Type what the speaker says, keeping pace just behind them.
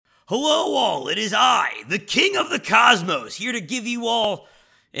Hello all, it is I, the King of the Cosmos, here to give you all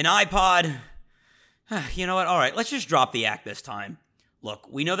an iPod. You know what? Alright, let's just drop the act this time. Look,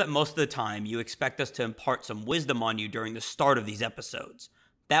 we know that most of the time you expect us to impart some wisdom on you during the start of these episodes.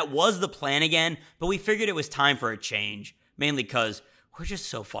 That was the plan again, but we figured it was time for a change. Mainly because we're just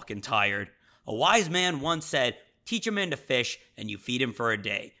so fucking tired. A wise man once said, teach a man to fish and you feed him for a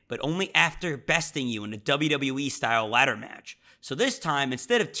day, but only after besting you in a WWE style ladder match. So this time,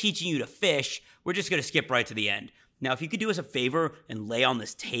 instead of teaching you to fish, we're just going to skip right to the end. Now, if you could do us a favor and lay on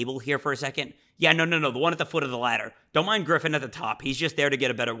this table here for a second. Yeah, no, the one at the foot of the ladder. Don't mind Griffin at the top. He's just there to get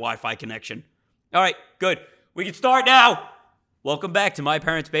a better Wi-Fi connection. All right, good. We can start now. Welcome back to My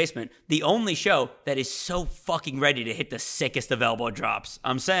Parents' Basement, the only show that is so fucking ready to hit the sickest of elbow drops.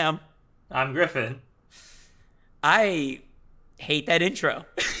 I'm Sam. I'm Griffin. I hate that intro.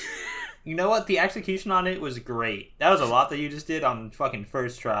 You know what? The execution on it was great. That was a lot that you just did on fucking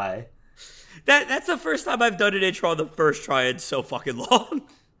first try. That's the first time I've done an intro on the first try in so fucking long.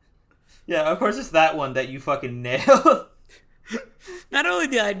 Yeah, of course it's that one that you fucking nailed. Not only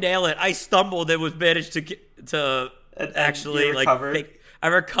did I nail it, I stumbled and was managed to actually I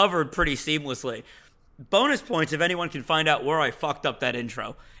recovered pretty seamlessly. Bonus points if anyone can find out where I fucked up that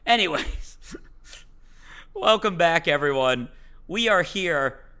intro. Anyways, welcome back, everyone. We are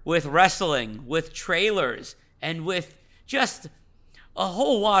here with wrestling, with trailers, and with just a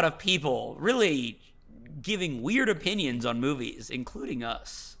whole lot of people really giving weird opinions on movies, including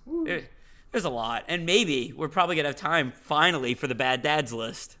us. There's a lot, and maybe we're probably going to have time, finally, for the Bad Dads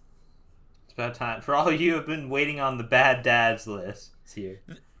list. It's about time. For all of you who have been waiting on the Bad Dads list, it's here.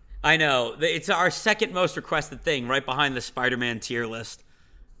 I know. It's our second most requested thing, right behind the Spider-Man tier list.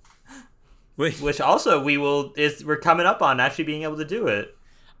 Which also we're coming up on actually being able to do it.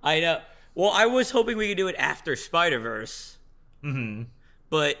 I know. Well, I was hoping we could do it after Spider-Verse. Mm-hmm.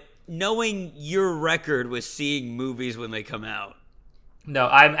 But knowing your record with seeing movies when they come out. No,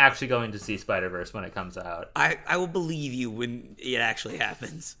 I'm actually going to see Spider-Verse when it comes out. I will believe you when it actually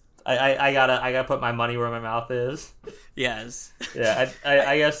happens. I gotta put my money where my mouth is. Yes. Yeah,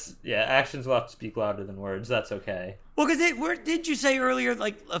 I guess, yeah, actions will have to speak louder than words. That's okay. Well, because did you say earlier,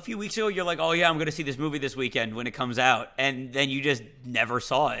 like a few weeks ago, you're like, oh yeah, I'm going to see this movie this weekend when it comes out, and then you just never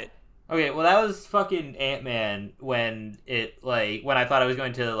saw it. Okay, well that was fucking Ant-Man when I thought I was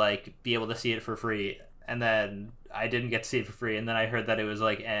going to be able to see it for free, and then I didn't get to see it for free, and then I heard that it was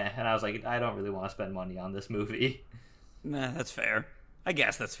and I was like, I don't really want to spend money on this movie. Nah, that's fair. I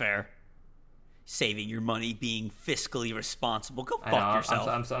guess that's fair. Saving your money, being fiscally responsible. Go fuck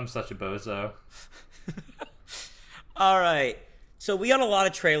yourself. I'm such a bozo. All right. So we got a lot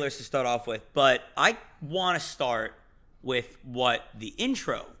of trailers to start off with, but I want to start with what the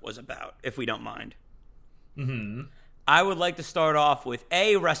intro was about, if we don't mind. Mm-hmm. I would like to start off with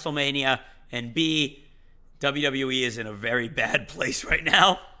A, WrestleMania, and B, WWE is in a very bad place right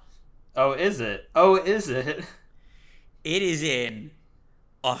now. Oh, is it? It is in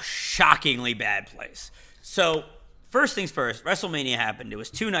a shockingly bad place. So, first things first, WrestleMania happened. It was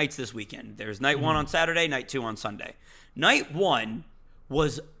 2 nights this weekend. There's night 1 on Saturday, night 2 on Sunday. Night 1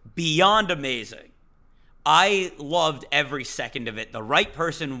 was beyond amazing. I loved every second of it. The right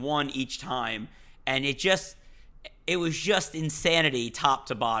person won each time, and it was just insanity top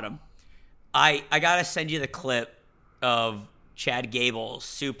to bottom. I gotta send you the clip of Chad Gable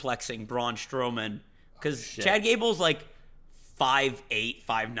suplexing Braun Strowman, because Chad Gable's 5'8",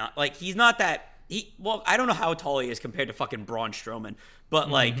 5'9". Like, he's not that... I don't know how tall he is compared to fucking Braun Strowman, but,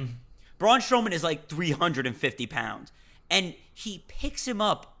 Braun Strowman is, 350 pounds, and he picks him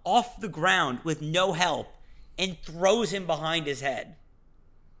up off the ground with no help and throws him behind his head.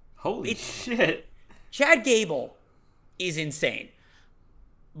 Holy shit. Chad Gable is insane.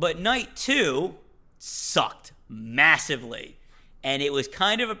 But night 2 sucked massively, and it was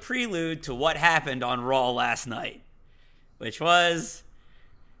kind of a prelude to what happened on Raw last night. Which was,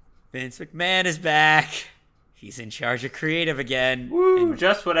 Vince McMahon is back. He's in charge of creative again. Woo,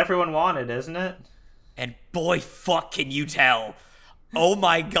 just what everyone wanted, isn't it? And boy, fuck, can you tell. Oh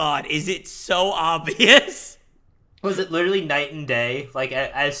my god, is it so obvious? Was it literally night and day?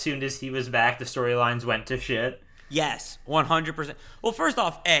 As soon as he was back, the storylines went to shit? Yes, 100%. Well, first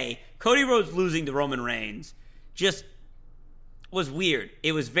off, Cody Rhodes losing to Roman Reigns just was weird.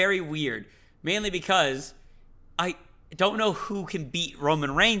 It was very weird. Mainly because I don't know who can beat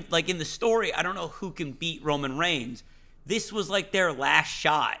Roman Reigns. In the story, I don't know who can beat Roman Reigns. This was their last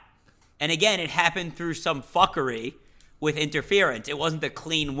shot. And again, it happened through some fuckery with interference. It wasn't a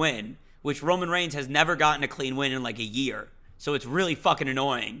clean win, which Roman Reigns has never gotten a clean win in a year. So it's really fucking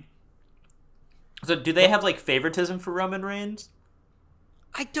annoying. So do they have favoritism for Roman Reigns?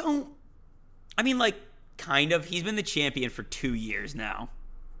 I don't. I mean, like, kind of. He's been the champion for 2 years now.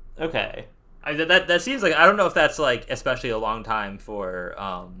 Okay. That seems like, I don't know if that's like especially a long time for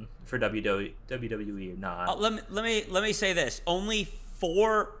WWE or not. Let me say this: only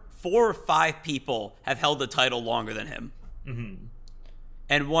four or five people have held the title longer than him,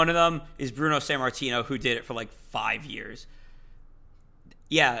 and one of them is Bruno Sammartino, who did it for like 5 years.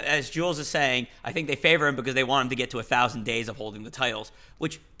 Yeah, as Jules is saying, I think they favor him because they want him to get to 1,000 days of holding the titles,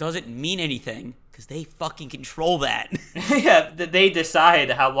 which doesn't mean anything because they fucking control that. Yeah, they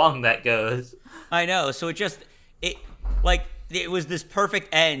decide how long that goes. I know. So it was this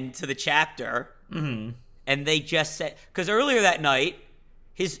perfect end to the chapter, and they just said, because earlier that night,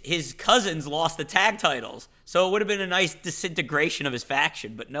 his cousins lost the tag titles, so it would have been a nice disintegration of his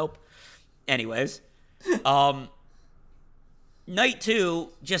faction, but nope. Anyways, Night 2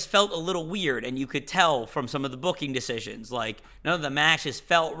 just felt a little weird, and you could tell from some of the booking decisions. Like, none of the matches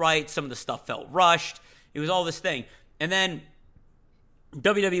felt right. Some of the stuff felt rushed. It was all this thing. And then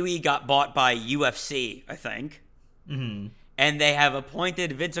WWE got bought by UFC, I think. Mm-hmm. And they have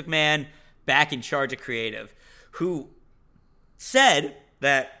appointed Vince McMahon back in charge of creative, who said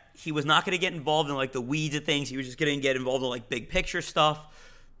that he was not going to get involved in, like, the weeds of things. He was just going to get involved in, like, big picture stuff.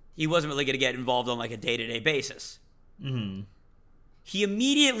 He wasn't really going to get involved on, like, a day-to-day basis. Mm-hmm. He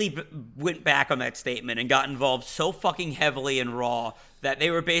immediately went back on that statement and got involved so fucking heavily in Raw that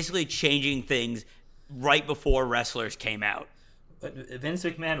they were basically changing things right before wrestlers came out. But Vince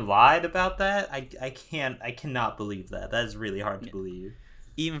McMahon lied about that? I cannot believe that. That is really hard to believe.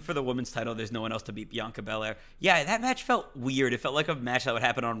 Even for the women's title, there's no one else to beat Bianca Belair. Yeah, that match felt weird. It felt like a match that would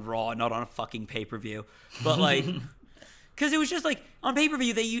happen on Raw, not on a fucking pay-per-view. But, like, because it was just like, on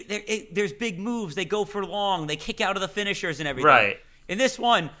pay-per-view, there's big moves. They go for long. They kick out of the finishers and everything. Right. In this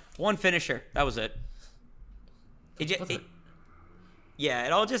one finisher. That was it. It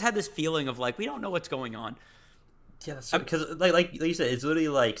all just had this feeling of, like, we don't know what's going on. Yeah, that's because like you said, it's literally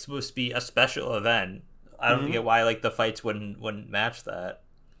like supposed to be a special event. I don't get why like the fights wouldn't match that.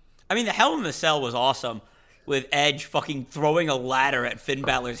 I mean, the Hell in the Cell was awesome, with Edge fucking throwing a ladder at Finn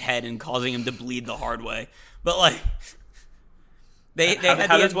Balor's head and causing him to bleed the hard way. But like,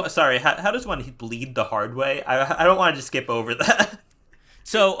 how does one bleed the hard way? I don't want to just skip over that.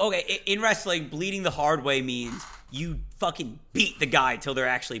 So okay, in wrestling, bleeding the hard way means you fucking beat the guy till they're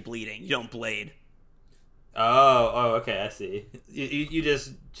actually bleeding. You don't blade. Oh, okay, I see. You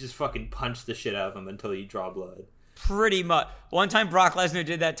just fucking punch the shit out of him until you draw blood. Pretty much. One time Brock Lesnar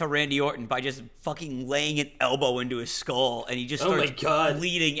did that to Randy Orton by just fucking laying an elbow into his skull, and he just starts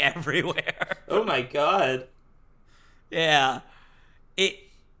bleeding everywhere. Oh my god. Yeah.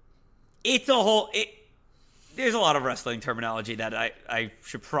 It's a whole... There's a lot of wrestling terminology that I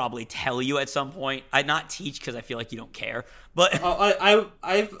should probably tell you at some point. I'd not teach because I feel like you don't care. But I'm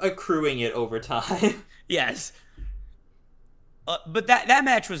accruing it over time. Yes. But that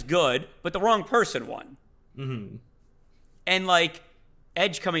match was good, but the wrong person won. Mm-hmm. And, like,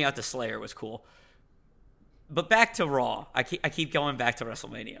 Edge coming out to Slayer was cool. But back to Raw. I keep going back to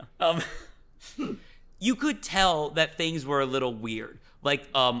WrestleMania. You could tell that things were a little weird. Like,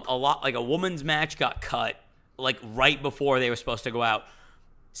 a woman's match got cut, like, right before they were supposed to go out.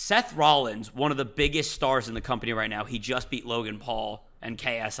 Seth Rollins, one of the biggest stars in the company right now, he just beat Logan Paul and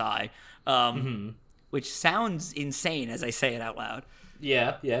KSI. Which sounds insane as I say it out loud.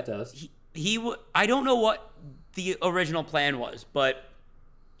 Yeah, it does. I don't know what the original plan was, but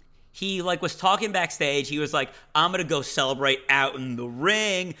he like was talking backstage. He was like, "I'm gonna go celebrate out in the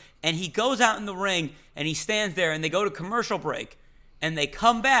ring," and he goes out in the ring and he stands there, and they go to commercial break, and they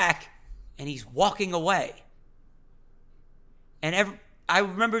come back, and he's walking away. And I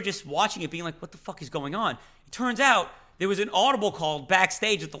remember just watching it, being like, "What the fuck is going on?" It turns out there was an audible called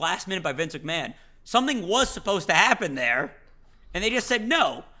backstage at the last minute by Vince McMahon. Something was supposed to happen there, and they just said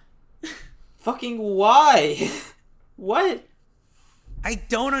no. Fucking why? What? I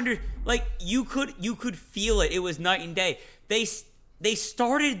don't like, you could feel it. It was night and day. They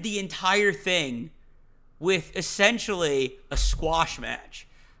started the entire thing with essentially a squash match,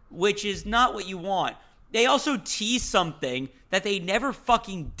 which is not what you want. They also teased something that they never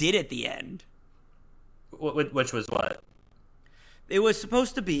fucking did at the end. Which was what? It was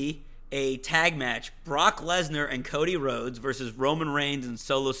supposed to be a tag match, Brock Lesnar and Cody Rhodes versus Roman Reigns and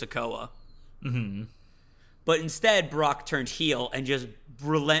Solo Sikoa. Mm-hmm. But instead, Brock turned heel and just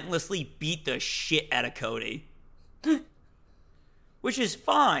relentlessly beat the shit out of Cody. Which is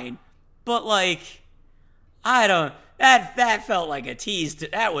fine, but like, I don't... That felt like a tease.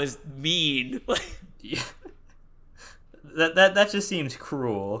 That was mean. Yeah. That just seems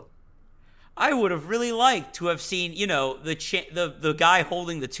cruel. I would have really liked to have seen, the guy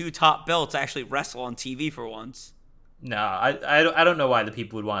holding the 2 top belts actually wrestle on TV for once. No, I don't know why the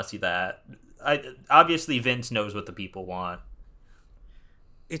people would want to see that. Obviously, Vince knows what the people want.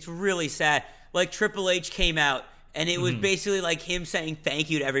 It's really sad. Like, Triple H came out, and it was basically like him saying thank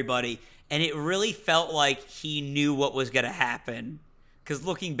you to everybody, and it really felt like he knew what was going to happen. Because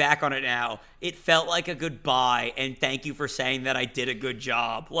looking back on it now, it felt like a goodbye, and thank you for saying that I did a good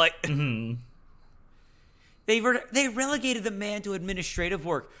job. Like, they relegated the man to administrative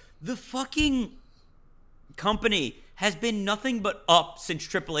work. The fucking company has been nothing but up since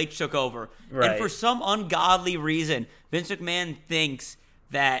Triple H took over. Right. And for some ungodly reason, Vince McMahon thinks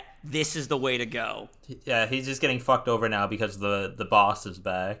that this is the way to go. Yeah, he's just getting fucked over now because the boss is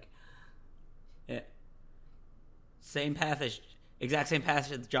back. Yeah. Exact same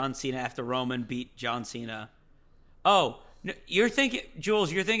path as John Cena after Roman beat John Cena. Oh,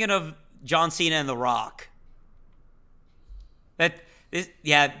 Jules, you're thinking of John Cena and The Rock.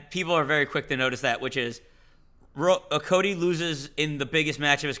 People are very quick to notice that, which is Cody loses in the biggest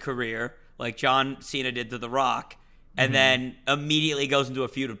match of his career, like John Cena did to The Rock, and then immediately goes into a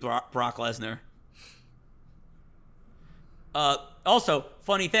feud with Brock Lesnar. Also,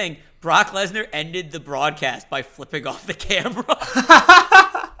 funny thing, Brock Lesnar ended the broadcast by flipping off the camera.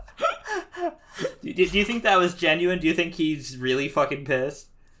 Do you think that was genuine? Do you think he's really fucking pissed?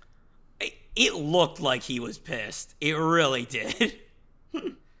 It looked like he was pissed. It really did.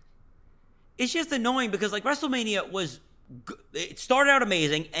 It's just annoying because, like, WrestleMania it started out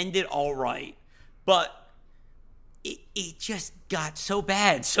amazing, ended all right, but it just got so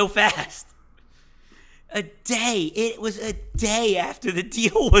bad so fast. It was a day after the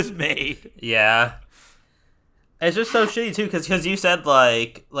deal was made. Yeah. It's just so shitty, too, because you said,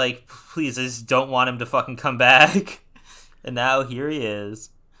 like, please, I just don't want him to fucking come back. And now here he is.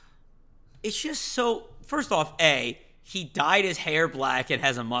 It's just so... First off, he dyed his hair black and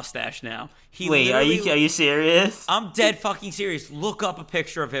has a mustache now. Wait, are you serious? I'm dead fucking serious. Look up a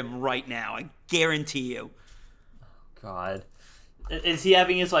picture of him right now. I guarantee you. God. Is he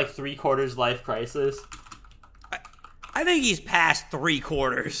having his, like, 3/4 life crisis? I think he's past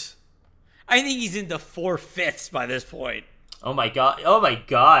 3/4. I think he's into 4/5 by this point. Oh my god.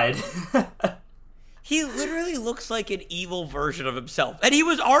 He literally looks like an evil version of himself. And he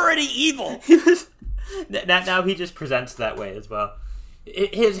was already evil. Now he just presents that way as well.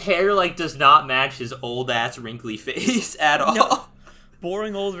 His hair, like, does not match his old-ass wrinkly face at all. No.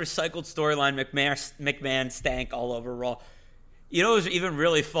 Boring old recycled storyline McMahon stank all over Raw. You know what was even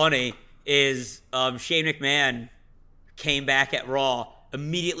really funny is Shane McMahon came back at Raw,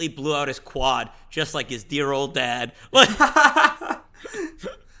 immediately blew out his quad, just like his dear old dad.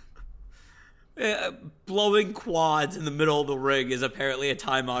 Blowing quads in the middle of the ring is apparently a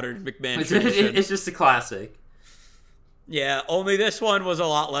time-honored McMahon tradition. It's just a classic. Yeah, only this one was a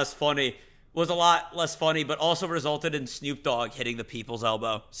lot less funny. But also resulted in Snoop Dogg hitting the people's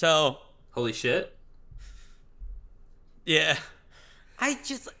elbow. So... Holy shit. Yeah.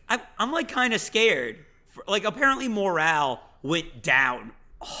 I'm like kind of scared. Like, apparently morale went down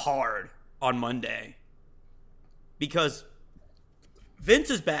hard on Monday. Because Vince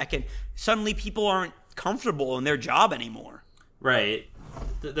is back and suddenly people aren't comfortable in their job anymore. Right.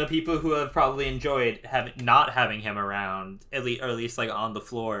 The people who have probably enjoyed not having him around, or at least like on the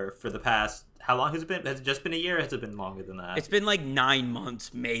floor for the past, how long has it been? Has it just been a year or has it been longer than that? It's been like 9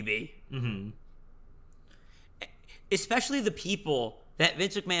 months, maybe. Mm-hmm. Especially the people that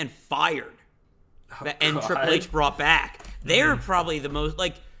Vince McMahon fired and Triple H brought back. They're probably the most,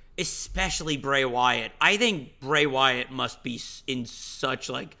 like, especially Bray Wyatt. I think Bray Wyatt must be in such,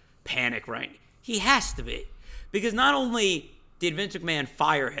 like, panic right now. He has to be. Because not only did Vince McMahon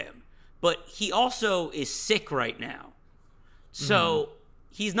fire him, but he also is sick right now. So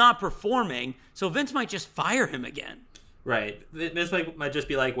he's not performing, so Vince might just fire him again. Right. Vince might just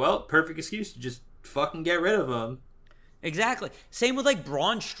be like, well, perfect excuse to just fucking get rid of him. Exactly. Same with, like,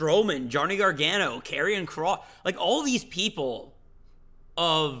 Braun Strowman, Johnny Gargano, Karrion Kross. Like, all these people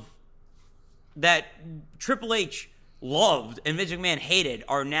that Triple H loved and Vince McMahon hated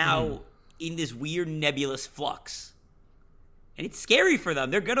are now in this weird nebulous flux. And it's scary for them.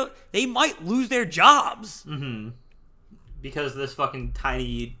 They might lose their jobs. Mm-hmm. Because this fucking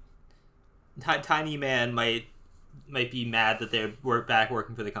tiny man might be mad that they're back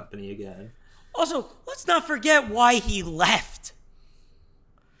working for the company again. Also, let's not forget why he left.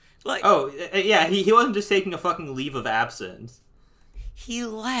 Like, he wasn't just taking a fucking leave of absence. He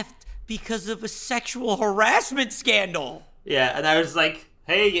left because of a sexual harassment scandal. Yeah, and I was like,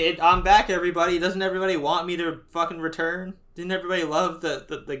 hey, I'm back, everybody. Doesn't everybody want me to fucking return? Didn't everybody love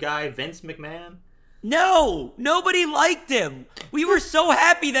the guy Vince McMahon? No, nobody liked him. We were so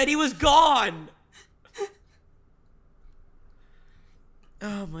happy that he was gone.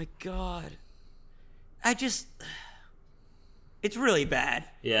 Oh my God. It's really bad.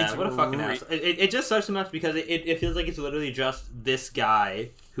 Yeah, it's what a fucking ass. It just sucks so much because it feels like it's literally just this guy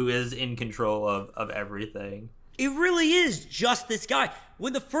who is in control of everything. It really is just this guy.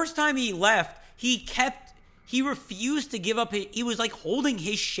 When the first time he left, he refused to give up. He was like holding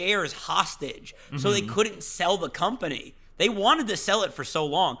his shares hostage so they couldn't sell the company. They wanted to sell it for so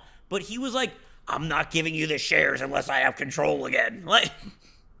long, but he was like, I'm not giving you the shares unless I have control again. Like,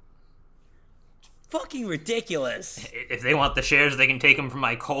 fucking ridiculous. If they want the shares, they can take them from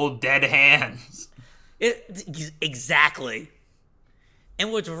my cold, dead hands. Exactly.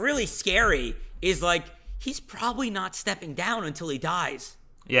 And what's really scary is, like, he's probably not stepping down until he dies.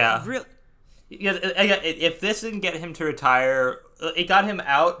 Yeah. Really. Yeah, if this didn't get him to retire, it got him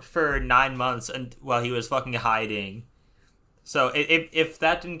out for 9 months while he was fucking hiding. So if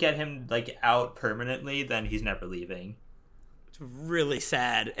that didn't get him like out permanently, then he's never leaving. It's really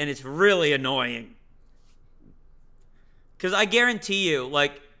sad, and it's really annoying. Because I guarantee you,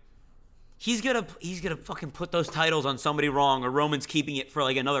 like, he's gonna fucking put those titles on somebody wrong, or Roman's keeping it for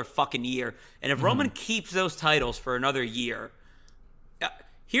like another fucking year. And if Roman keeps those titles for another year,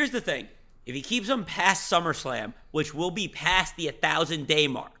 here's the thing. If he keeps them past SummerSlam, which will be past the 1,000-day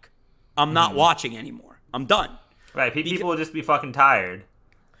mark, I'm not watching anymore. I'm done. Right, people will just be fucking tired.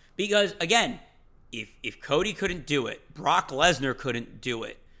 Because, again, if Cody couldn't do it, Brock Lesnar couldn't do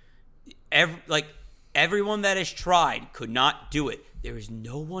it, everyone that has tried could not do it. There is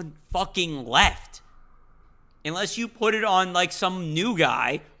no one fucking left. Unless you put it on, like, some new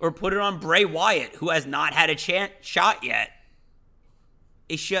guy, or put it on Bray Wyatt, who has not had a shot yet.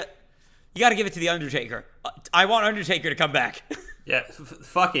 You gotta give it to The Undertaker. I want Undertaker to come back. Yeah,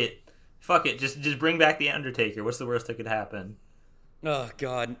 fuck it. Fuck it. Just bring back The Undertaker. What's the worst that could happen? Oh,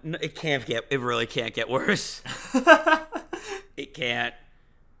 God. It really can't get worse. It can't.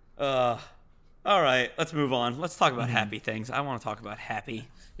 All right, let's move on. Let's talk about happy things. I want to talk about happy.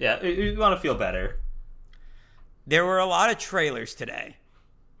 Yeah, we want to feel better. There were a lot of trailers today.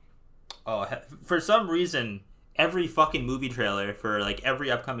 Oh, for some reason, every fucking movie trailer for like every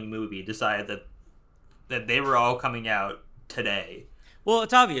upcoming movie decided that they were all coming out today. Well,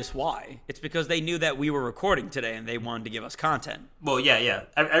 it's obvious why. It's because they knew that we were recording today and they wanted to give us content. Well, yeah.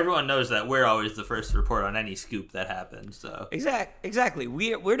 Everyone knows that we're always the first to report on any scoop that happens. So exactly.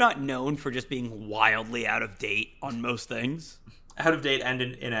 We're not known for just being wildly out of date on most things. Out of date and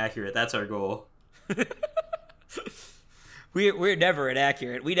inaccurate. That's our goal. We're never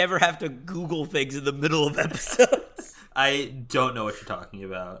inaccurate. We never have to Google things in the middle of episodes. I don't know what you're talking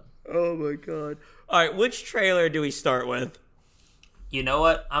about. Oh my God. All right, which trailer do we start with? You know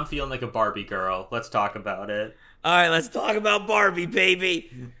what? I'm feeling like a Barbie girl. Let's talk about it. All right, let's talk about Barbie, baby.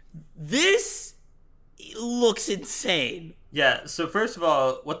 This looks insane. Yeah, so first of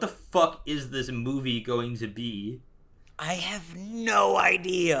all, what the fuck is this movie going to be? I have no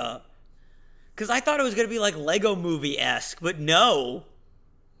idea. Because I thought it was going to be like Lego Movie-esque, but no.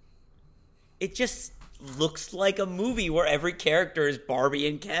 It just looks like a movie where every character is Barbie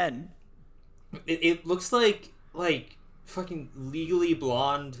and Ken. It looks like fucking Legally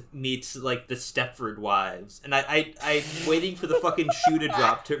Blonde meets like the Stepford Wives, and I'm waiting for the fucking shoe to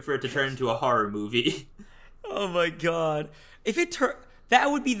drop for it to turn into a horror movie. Oh my God!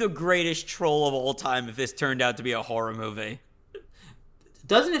 That would be the greatest troll of all time if this turned out to be a horror movie.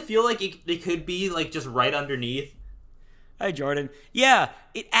 Doesn't it feel like it could be like just right underneath? Hi, Jordan. Yeah,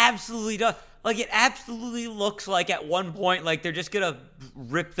 it absolutely does. Like, it absolutely looks like at one point, like they're just gonna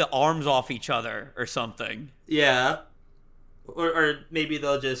rip the arms off each other or something. Yeah. Or maybe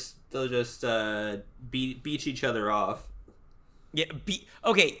they'll just beat each other off. Yeah.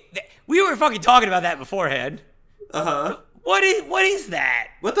 Okay. We were fucking talking about that beforehand. What is that?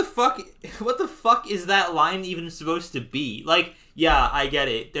 What the fuck is that line even supposed to be? Like, yeah, I get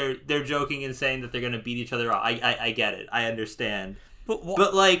it. They're joking and saying that they're gonna beat each other off. I get it. I understand.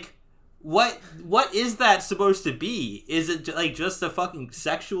 But like, what is that supposed to be? Is it like just a fucking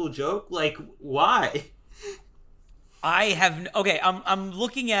sexual joke? Like, why? I'm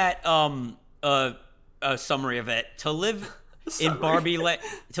looking at a summary of it. To live in Barbie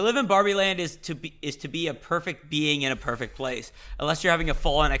Land is to be a perfect being in a perfect place, unless you're having a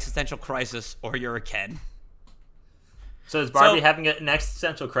full-on existential crisis or you're a Ken. So is Barbie having an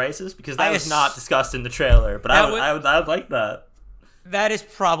existential crisis? Because that was not discussed in the trailer, but I would like that. That is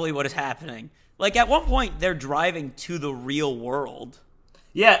probably what is happening. Like, at one point, they're driving to the real world.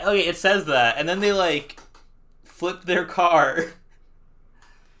 Yeah, okay, it says that, and then they like flip their car.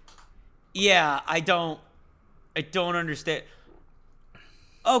 Yeah, I don't understand.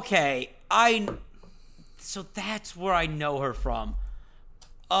 Okay, so that's where I know her from.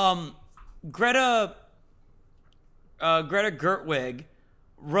 Greta Gerwig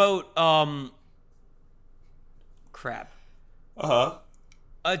wrote crap.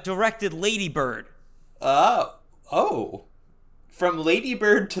 Directed Lady Bird. Oh. From Lady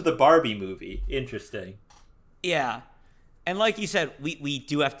Bird to the Barbie movie. Interesting. Yeah. And like you said, we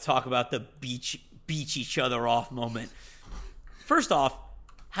do have to talk about the beach each other off moment. First off,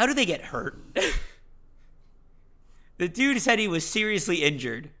 how do they get hurt? The dude said he was seriously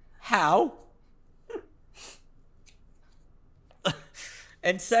injured. How?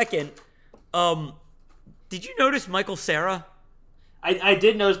 And second, did you notice Michael Cera? I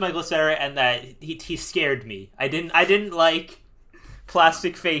did notice Michael Cera, and that he scared me. I didn't like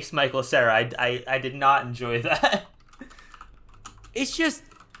plastic face Michael Cera. I did not enjoy that. It's just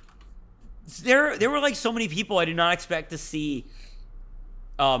there were like so many people I did not expect to see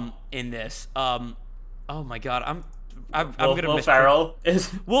in this. Oh my god, I'm gonna Will Ferrell is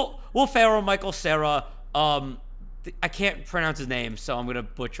Will Ferrell, Michael Cera. I can't pronounce his name, so I'm gonna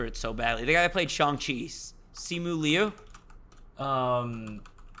butcher it so badly. The guy that played Shang-Chi, Simu Liu.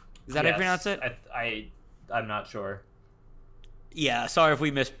 Is that how you pronounce it? I'm not sure. Yeah, sorry if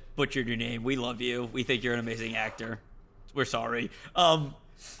we butchered your name. We love you. We think you're an amazing actor. We're sorry.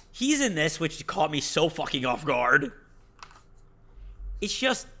 He's in this, which caught me so fucking off guard. It's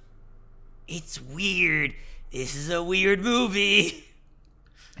weird. This is a weird movie.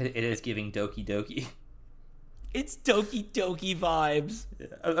 It is giving Doki Doki. It's Doki Doki vibes.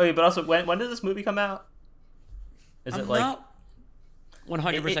 Okay, but also, when does this movie come out? I'm not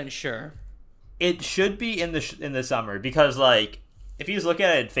 100% sure. It should be in the summer, because like, if you just look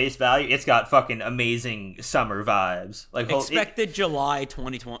at it at face value, it's got fucking amazing summer vibes. Like expected July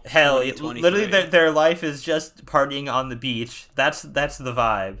 2020. Hell, literally their life is just partying on the beach. That's the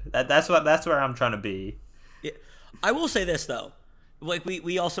vibe. That's where I'm trying to be. Yeah. I will say this though, like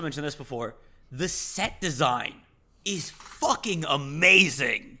we also mentioned this before. The set design is fucking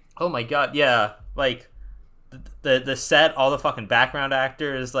amazing. Oh my god, yeah. Like the set, all the fucking background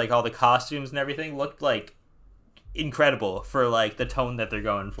actors, like all the costumes and everything looked like incredible for like the tone that they're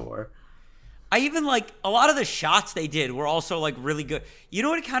going for. I even like a lot of the shots they did were also like really good. You know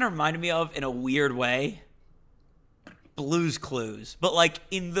what it kind of reminded me of in a weird way? Blue's Clues, but like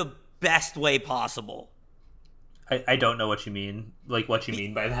in the best way possible. I don't know what you mean. Like, what you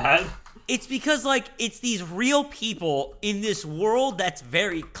mean by that? It's because, like, it's these real people in this world that's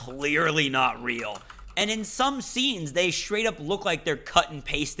very clearly not real. And in some scenes, they straight up look like they're cut and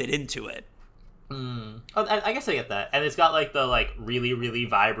pasted into it. Oh, I guess I get that. And it's got, like, the, like, really, really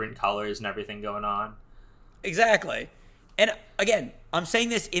vibrant colors and everything going on. Exactly. And, again, I'm saying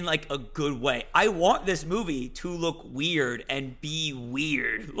this in, like, a good way. I want this movie to look weird and be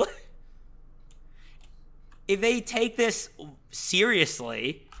weird. If they take this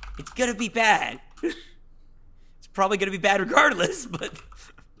seriously, it's gonna be bad. It's probably gonna be bad regardless, but...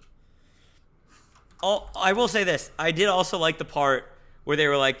 I will say this. I did also like the part where they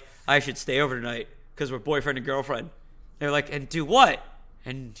were like, I should stay over tonight because we're boyfriend and girlfriend. They're like, and do what?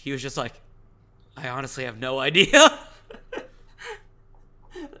 And he was just like, I honestly have no idea.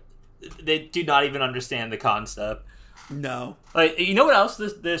 They do not even understand the concept. No. Like, you know what else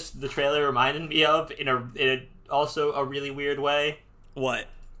the trailer reminded me of in a also a really weird way? What?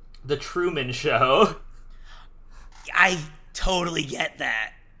 The Truman Show. I totally get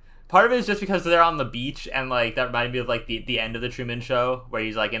that. Part of it is just because they're on the beach, and like that reminded me of like the end of the Truman Show where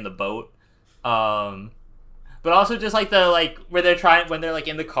he's like in the boat. But also just like the like where when they're like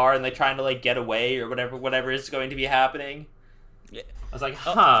in the car and they're trying to like get away or whatever is going to be happening. Yeah. I was like,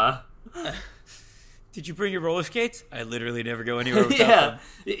 huh. Did you bring your roller skates? I literally never go anywhere without them.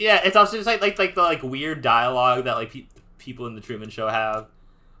 Yeah. It's also just like the like weird dialogue that like people in the Truman Show have.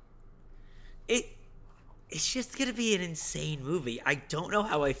 It's just gonna be an insane movie. I don't know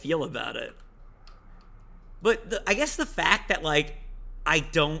how I feel about it, but I guess the fact that like I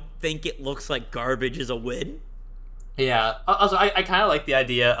don't think it looks like garbage is a win. Yeah. Also, I kind of like the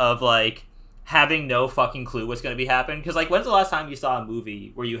idea of like having no fucking clue what's going to be happening. Because, like, when's the last time you saw a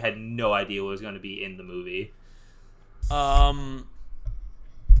movie where you had no idea what was going to be in the movie? I'm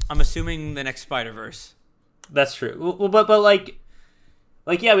assuming the next Spider-Verse. That's true. Well, but like,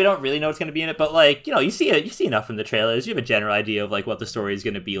 yeah, we don't really know what's going to be in it. But, like, you know, you see enough from the trailers. You have a general idea of, like, what the story is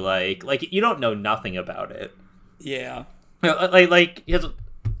going to be like. Like, you don't know nothing about it. Yeah. You know, like I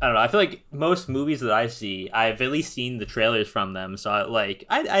don't know. I feel like most movies that I've at least seen the trailers from them. So, I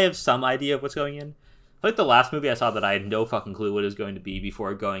have some idea of what's going in. Like the last movie I saw that I had no fucking clue what it was going to be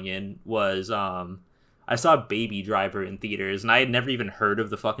before going in was I saw Baby Driver in theaters, and I had never even heard of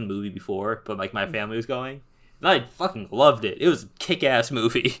the fucking movie before, but like my family was going, and I fucking loved it. It was a kick-ass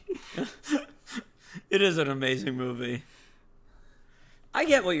movie. It is an amazing movie. I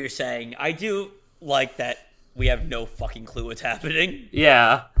get what you're saying. I do like that we have no fucking clue what's happening.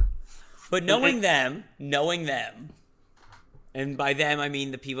 Yeah. But knowing them, and by them I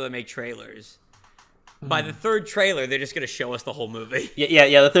mean the people that make trailers, by the third trailer, they're just going to show us the whole movie.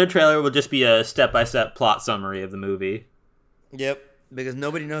 Yeah. The third trailer will just be a step-by-step plot summary of the movie. Yep. Because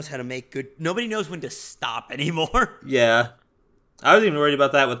nobody knows how to make good... Nobody knows when to stop anymore. Yeah. I was even worried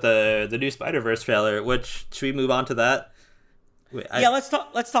about that with the new Spider-Verse trailer, which... Should we move on to that? Wait, let's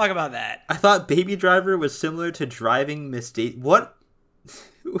talk about that. I thought Baby Driver was similar to Driving Miss Daisy. What?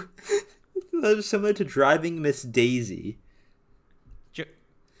 That was similar to Driving Miss Daisy.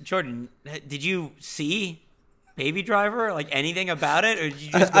 Jordan, did you see Baby Driver? Like anything about it, or did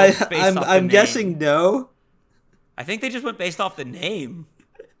you just go based off the name? I'm guessing no. I think they just went based off the name.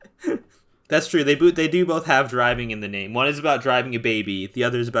 That's true. They do both have driving in the name. One is about driving a baby. The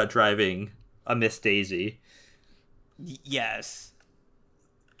other is about driving a Miss Daisy. Yes.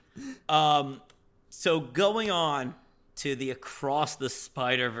 So going on to the Across the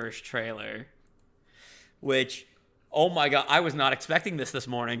Spider-Verse trailer, which, oh my god, I was not expecting this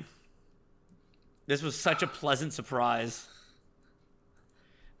morning. This was such a pleasant surprise.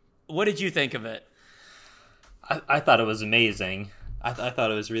 What did you think of it? I thought it was amazing. I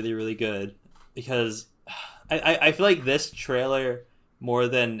thought it was really, really good. Because I feel like this trailer, more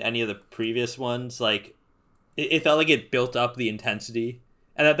than any of the previous ones, like, it felt like it built up the intensity.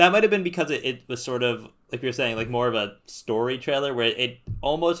 And that might have been because it was sort of, like you were saying, like more of a story trailer where it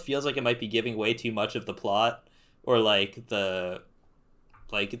almost feels like it might be giving way too much of the plot. Or like the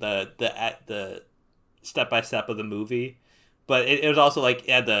step by step of the movie, but it was also like it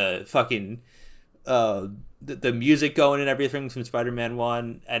had the fucking the music going and everything from Spider-Man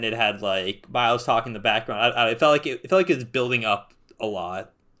 1, and it had like Miles talking in the background. It felt like it was building up a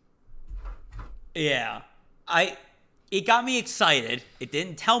lot. Yeah, it got me excited. It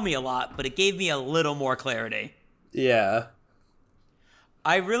didn't tell me a lot, but it gave me a little more clarity. Yeah,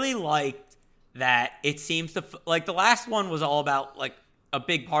 I really liked that it seems to, like, the last one was all about, like, a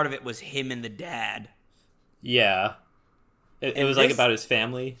big part of it was him and the dad. Yeah. It was, like, about his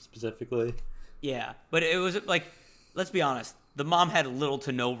family, specifically. Yeah, but it was, like, let's be honest, the mom had little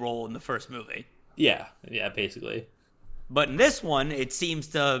to no role in the first movie. Yeah, basically. But in this one, it seems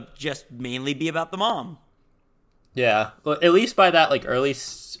to just mainly be about the mom. Yeah, well, at least by that, like, early,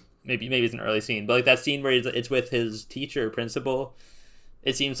 maybe it's an early scene, but, like, that scene where it's with his teacher, principal,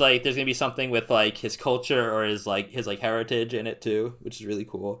 it seems like there's gonna be something with like his culture or his heritage in it too, which is really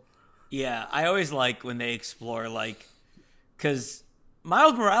cool. Yeah, I always like when they explore, like, because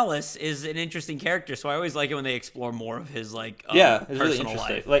Miles Morales is an interesting character, so I always like it when they explore more of his like it's personal really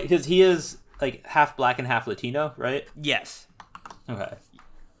interesting. life. Like he is like half black and half Latino, right? Yes. Okay.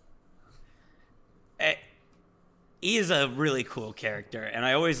 He is a really cool character, and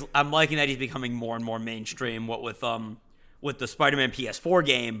I'm liking that he's becoming more and more mainstream. What with the Spider-Man PS4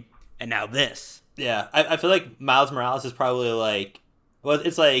 game, and now this. Yeah, I feel like Miles Morales is probably like, well,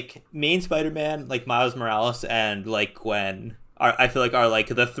 it's like main Spider-Man, like Miles Morales and like Gwen are like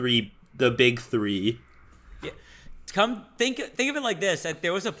the big three. Yeah. Think of it like this: that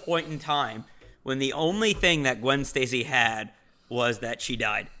there was a point in time when the only thing that Gwen Stacy had was that she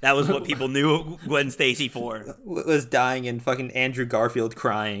died. That was what people knew Gwen Stacy for. Was dying and fucking Andrew Garfield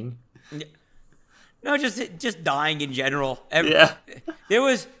crying. No, just dying in general. Yeah. There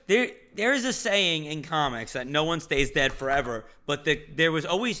is a saying in comics that no one stays dead forever, but there was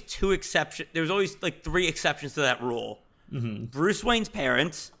always two exceptions. There was always like three exceptions to that rule. Mm-hmm. Bruce Wayne's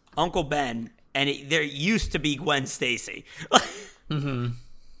parents, Uncle Ben, and there used to be Gwen Stacy. Mm-hmm.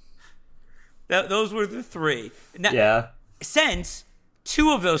 Those were the three. Now, yeah. Since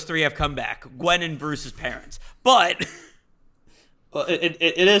two of those three have come back, Gwen and Bruce's parents, but. Well, it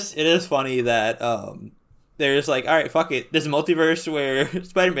is funny that there's like, all right, fuck it. There's a multiverse where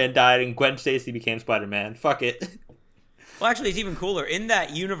Spider-Man died and Gwen Stacy became Spider-Man. Fuck it. Well, actually, it's even cooler. In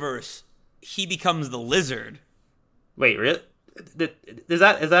that universe, he becomes the Lizard. Wait, really? Is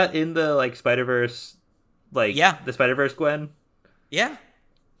that in the like Spider-Verse? Like, yeah, the Spider-Verse Gwen. Yeah.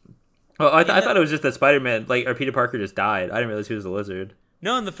 Well, I thought it was just that Spider-Man, like, or Peter Parker just died. I didn't realize he was the Lizard.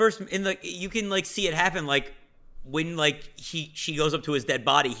 No, you can like see it happen, like. When, like, she goes up to his dead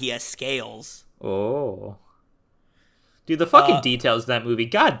body, he has scales. Oh. Dude, the fucking details in that movie,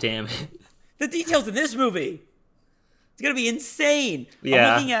 god damn it. The details in this movie, it's gonna be insane.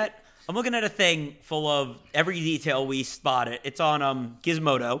 Yeah. I'm looking at a thing full of every detail we spotted. It's on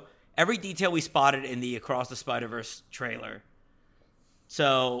Gizmodo. Every detail we spotted in the Across the Spider-Verse trailer.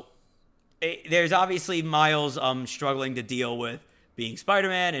 So there's obviously Miles struggling to deal with being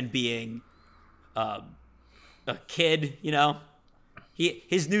Spider-Man and being a kid, you know.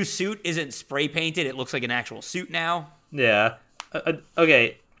 His new suit isn't spray painted. It looks like an actual suit now. Yeah.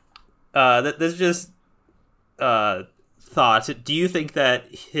 Okay. This is just thoughts. Do you think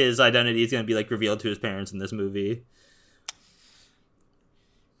that his identity is going to be like revealed to his parents in this movie?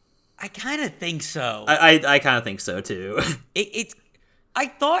 I kind of think so. I kind of think so too. I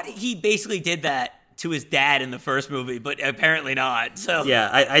thought he basically did that to his dad in the first movie, but apparently not. So yeah,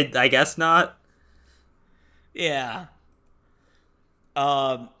 I guess not. Yeah.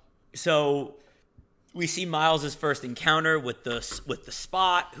 So we see Miles' first encounter with the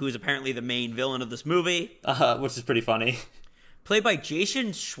Spot, who is apparently the main villain of this movie. Which is pretty funny. Played by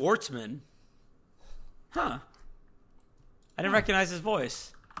Jason Schwartzman. Huh. I didn't recognize his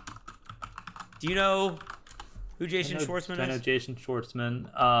voice. Do you know who Jason Schwartzman is? I know Jason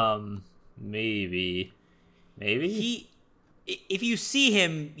Schwartzman. Maybe. If you see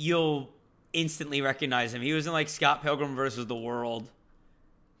him, you'll instantly recognize him. He was in like Scott Pilgrim versus the World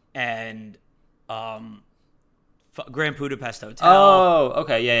and Grand Budapest Hotel. Oh,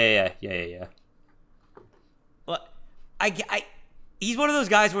 okay. Yeah. Well, he's one of those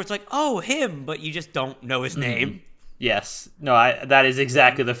guys where it's like, oh, him, but you just don't know his name. Yes. No, that is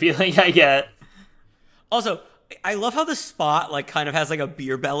exactly the feeling I get. Also, I love how the Spot like kind of has like a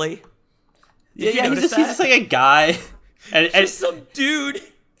beer belly. Yeah, he's just like a guy. And just some dude.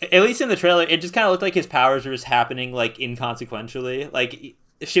 At least in the trailer, it just kind of looked like his powers were just happening like inconsequentially. Like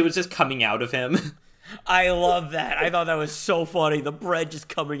shit was just coming out of him. I love that. I thought that was so funny. The bread just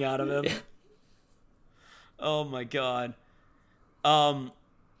coming out of him. Oh my god.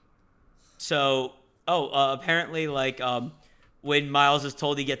 Apparently, like, when Miles is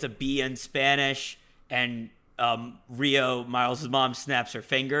told he gets a B in Spanish, and Rio, Miles' mom, snaps her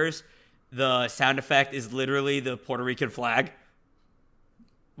fingers, the sound effect is literally the Puerto Rican flag.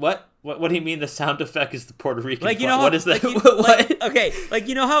 What do you mean the sound effect is the Puerto Rican flag? How, what is that? Like,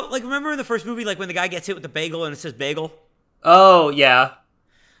 you know how, like, remember in the first movie, like, when the guy gets hit with the bagel and it says bagel? Oh, yeah.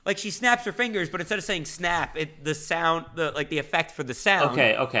 Like, she snaps her fingers, but instead of saying snap, the sound, the effect for the sound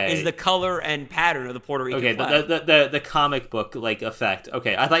okay. is the color and pattern of the Puerto Rican flag. The comic book, like, effect.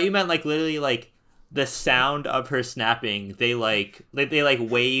 Okay, I thought you meant, like, literally, like, the sound of her snapping, they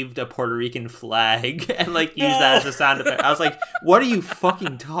waved a Puerto Rican flag and, like, used that as a sound effect. I was like, what are you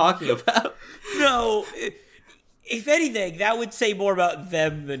fucking talking about? No. If anything, that would say more about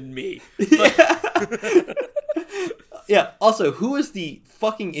them than me. Yeah, also, who is the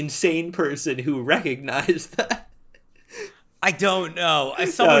fucking insane person who recognized that? I don't know.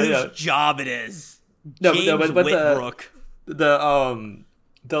 Someone whose job it is. James Whitbrook.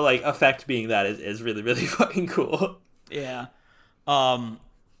 The like effect being that is really, really fucking cool. Yeah.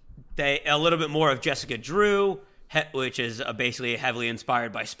 They a little bit more of Jessica Drew, which is basically heavily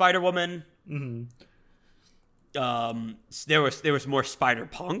inspired by Spider-Woman. Mm-hmm. There was more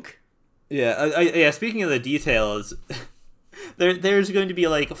Spider-Punk. Yeah, speaking of the details, there's going to be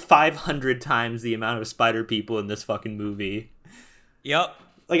like 500 times the amount of spider people in this fucking movie. Yep.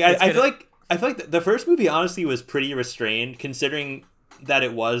 Like I feel like the first movie honestly was pretty restrained considering that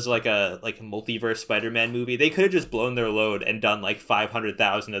it was like a multiverse Spider-Man movie. They could have just blown their load and done like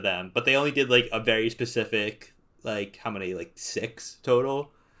 500,000 of them, but they only did like a very specific, like how many, like 6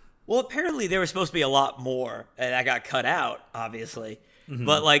 total. Well, apparently there was supposed to be a lot more, and that got cut out, obviously. Mm-hmm.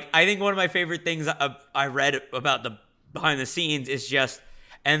 But, like, I think one of my favorite things I read about the behind the scenes is just,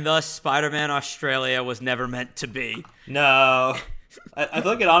 and thus Spider-Man Australia was never meant to be. No. I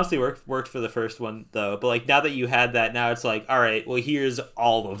feel like it honestly worked for the first one, though. But, like, now that you had that, now it's like, all right, well, here's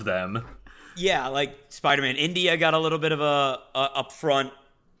all of them. Yeah, like, Spider-Man India got a little bit of a upfront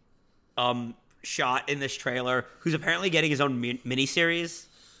shot in this trailer, who's apparently getting his own miniseries,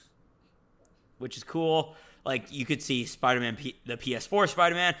 which is cool. Like, you could see Spider-Man, the PS4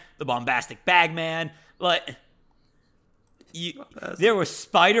 Spider-Man, the Bombastic Bagman. Like, there was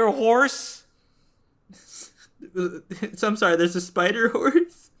Spider-Horse. So I'm sorry, there's a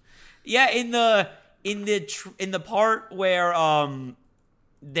Spider-Horse? Yeah, in the part where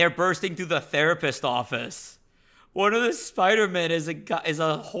they're bursting through the therapist office, one of the Spider-Men is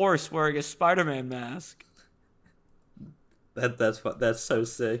a horse wearing a Spider-Man mask. That's so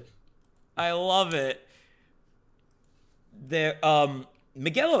sick. I love it. There,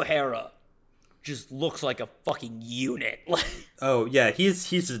 Miguel O'Hara just looks like a fucking unit. Oh yeah,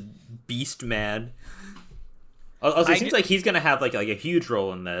 he's a beast man. Also, it seems like he's gonna have like a huge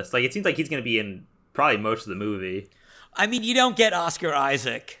role in this. Like, it seems like he's gonna be in probably most of the movie. I mean, you don't get Oscar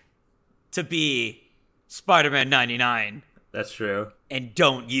Isaac to be Spider-Man 99 That's true. and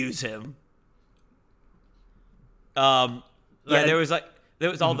don't use him. Yeah, there was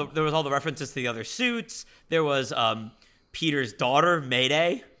all the references to the other suits. There was Peter's daughter,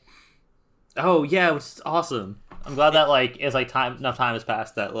 Mayday. Oh yeah, it was awesome. I'm glad that like it's like enough time has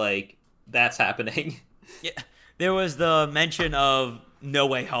passed that like that's happening. Yeah, there was the mention of No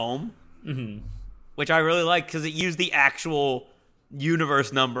Way Home, which I really liked because it used the actual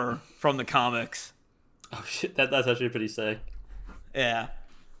universe number from the comics. Oh shit, that's actually pretty sick. Yeah.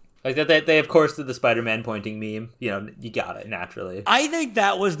 Like that, they of course did the Spider-Man pointing meme. You know, you got it naturally. I think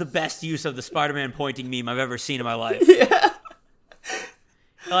that was the best use of the Spider-Man pointing meme I've ever seen in my life. Yeah.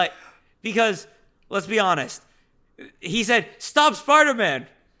 Like, because let's be honest, he said, "Stop Spider-Man."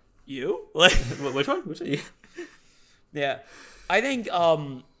 You? Like, Which one? Which one? yeah, I think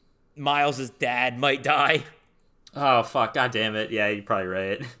Miles' dad might die. Oh fuck! God damn it! Yeah, you're probably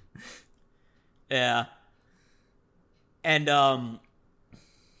right. Yeah, and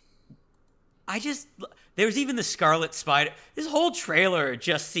there's even the Scarlet Spider. This whole trailer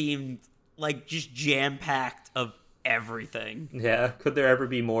just seemed like just jam-packed of everything. Yeah. Could there ever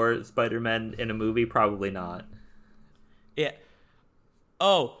be more Spider-Men in a movie? Probably not. Yeah.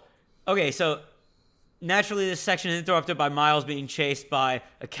 Oh, okay, so naturally this section is interrupted by Miles being chased by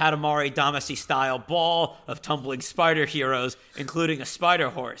a Katamari Damacy-style ball of tumbling spider heroes, including a spider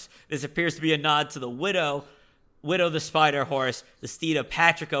horse. This appears to be a nod to the Widow the Spider Horse, the steed of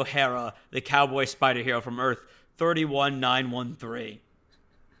Patrick O'Hara, the cowboy spider hero from Earth 31913.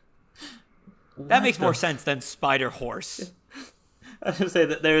 That makes more sense than Spider Horse. I was gonna say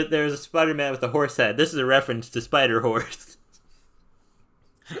that there's a Spider-Man with a horse head. This is a reference to Spider Horse.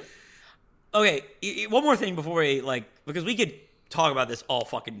 Okay, one more thing before we, because we could talk about this all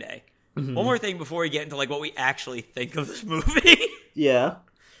fucking day. One more thing before we get into, what we actually think of this movie. Yeah.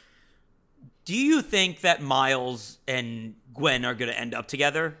 Do you think that Miles and Gwen are going to end up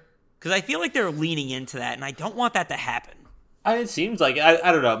together? Because I feel like they're leaning into that, and I don't want that to happen. It seems like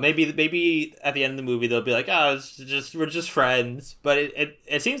I don't know. Maybe at the end of the movie they'll be like, "Oh, we're just friends." But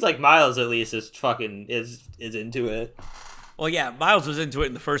it seems like Miles at least is fucking is into it. Well, yeah, Miles was into it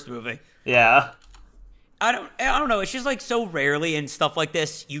in the first movie. Yeah. I don't know. It's just like so rarely in stuff like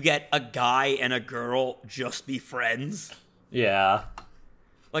this you get a guy and a girl just be friends. Yeah.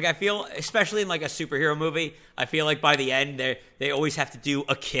 Like, I feel, especially in like a superhero movie, I feel like by the end they always have to do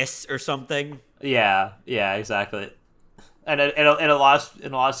a kiss or something. Yeah, exactly. And in a lot of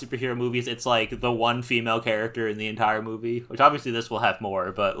superhero movies, it's like the one female character in the entire movie, which obviously this will have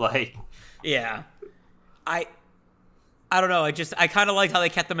more, but like, yeah, I don't know. I kind of liked how they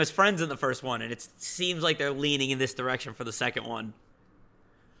kept them as friends in the first one, and it seems like they're leaning in this direction for the second one.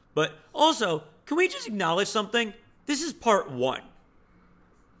 But also, can we just acknowledge something? This is part 1.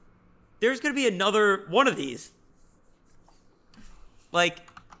 There's going to be another one of these. Like,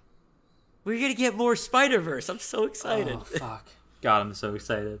 we're going to get more Spider-Verse. I'm so excited. Oh, fuck. God, I'm so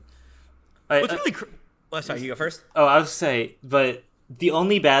excited. What's really sorry, you go first? Oh, I was to say, but the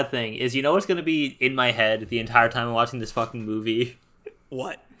only bad thing is, you know what's going to be in my head the entire time I'm watching this fucking movie?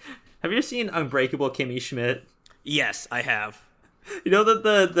 What? Have you ever seen Unbreakable Kimmy Schmidt? Yes, I have. You know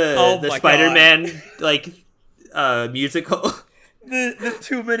the Spider-Man, musical? The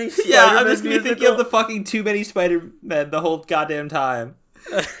Too Many Spider-Men Yeah, I'm just musical. thinking of the fucking Too Many Spider-Men the whole goddamn time.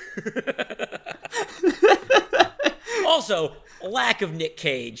 Also, lack of Nick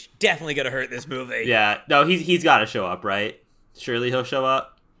Cage definitely gonna hurt this movie. Yeah, no, he's got to show up, right? Surely he'll show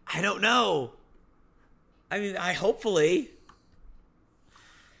up. I don't know. I mean, hopefully.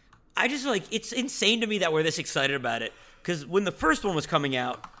 I just it's insane to me that we're this excited about it. Because when the first one was coming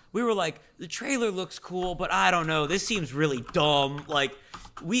out, we were like, the trailer looks cool, but I don't know. This seems really dumb. Like,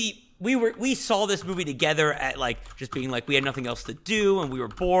 we saw this movie together at just being we had nothing else to do and we were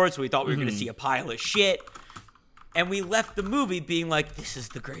bored, so we thought we were going to see a pile of shit. And we left the movie being like, this is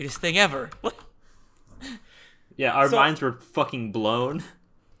the greatest thing ever. Yeah, our minds were fucking blown.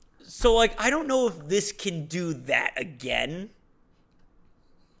 So, I don't know if this can do that again,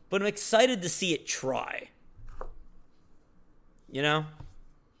 but I'm excited to see it try. You know?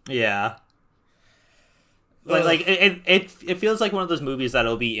 Yeah. It feels like one of those movies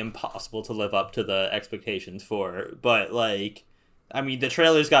that'll be impossible to live up to the expectations for, but I mean, the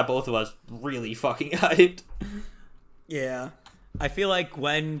trailers got both of us really fucking hyped. Yeah. I feel like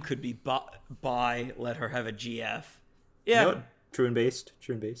Gwen could be bi, let her have a GF. Yeah. You know what? True and based.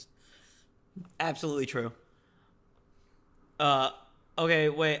 Absolutely true. Okay,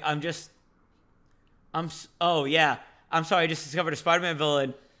 wait, Oh yeah. I'm sorry. I just discovered a Spider-Man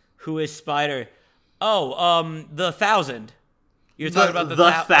villain who is Spider. Oh, the 1,000. You're talking about the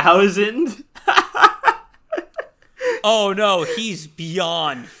 1,000? Oh no, he's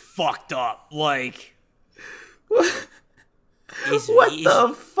beyond fucked up. Like, What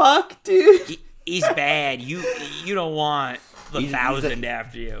the fuck, dude? He's bad. You don't want the 1,000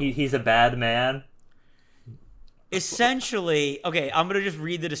 after you. He's a bad man. Essentially, okay, I'm gonna just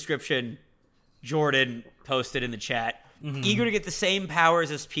read the description Jordan posted in the chat. Mm-hmm. Eager to get the same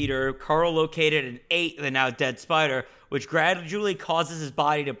powers as Peter, Carl located an 8th the now dead spider, which gradually causes his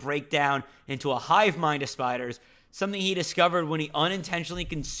body to break down into a hive mind of spiders, something he discovered when he unintentionally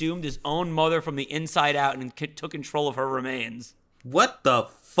consumed his own mother from the inside out and took control of her remains. What the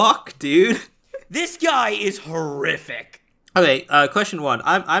fuck, dude? This guy is horrific. Okay, question 1.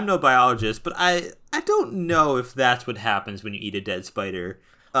 I'm no biologist, but I don't know if that's what happens when you eat a dead spider.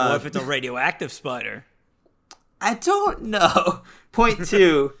 Or if it's a radioactive spider. I don't know. Point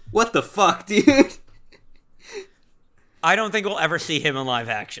 2. What the fuck, dude? I don't think we'll ever see him in live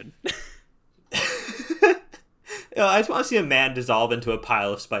action. I just want to see a man dissolve into a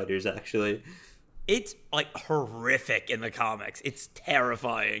pile of spiders, actually. It's, like, horrific in the comics. It's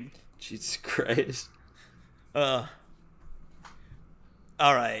terrifying. Jesus Christ. All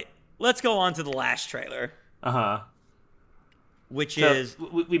right. Let's go on to the last trailer. Uh-huh. Which so is...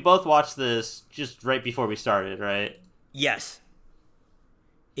 We both watched this just right before we started, right? Yes.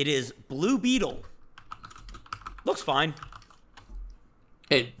 It is Blue Beetle. Looks fine.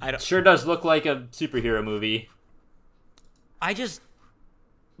 It sure does look like a superhero movie. I just...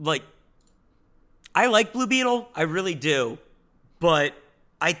 Like... I like Blue Beetle. I really do. But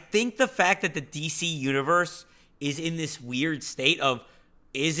I think the fact that the DC universe is in this weird state of...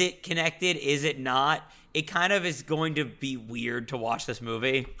 Is it connected? Is it not? It kind of is going to be weird to watch this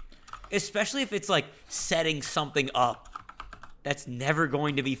movie. Especially if it's, like, setting something up that's never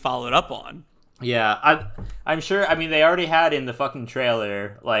going to be followed up on. Yeah, I'm sure, I mean, they already had in the fucking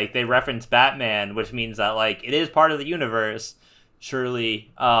trailer, like, they referenced Batman, which means that, like, it is part of the universe,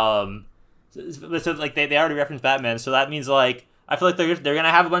 surely. So like, they already referenced Batman, so that means, like, I feel like they're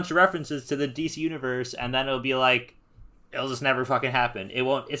gonna have a bunch of references to the DC universe, and then it'll be like, it'll just never fucking happen.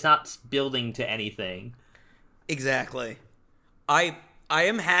 It's not building to anything. Exactly. I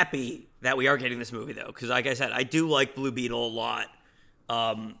am happy that we are getting this movie, though, because like I said, I do like Blue Beetle a lot.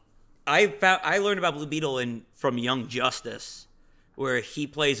 I learned about Blue Beetle from Young Justice, where he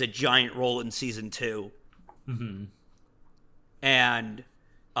plays a giant role in season 2. Mm-hmm. And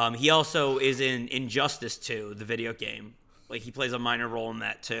he also is in Injustice 2, the video game. Like, he plays a minor role in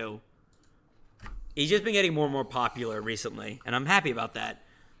that, too. He's just been getting more and more popular recently, and I'm happy about that.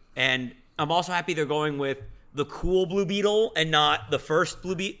 And I'm also happy they're going with the cool Blue Beetle and not the first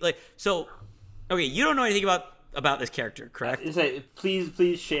Blue Beetle. Like, so, okay, you don't know anything about this character, correct?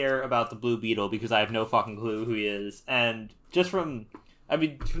 Please share about the Blue Beetle, because I have no fucking clue who he is. And just from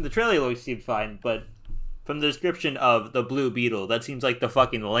the trailer, it looks seemed fine, but from the description of the Blue Beetle, that seems like the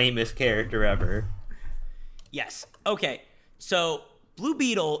fucking lamest character ever. Yes. Okay. So Blue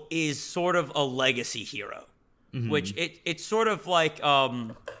Beetle is sort of a legacy hero, mm-hmm. which it's sort of like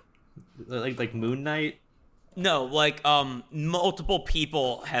Moon Knight. No, like multiple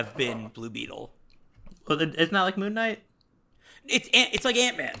people have been Blue Beetle. Well, it's not like Moon Knight. It's like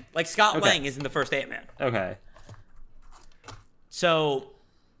Ant-Man. Like Scott Lang is in the first Ant-Man. Okay. So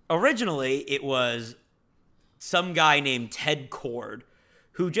originally it was some guy named Ted Kord,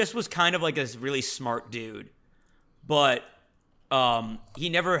 who just was kind of like this really smart dude, but he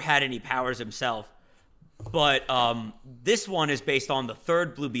never had any powers himself. But this one is based on the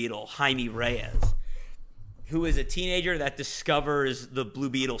third Blue Beetle, Jaime Reyes, who is a teenager that discovers the Blue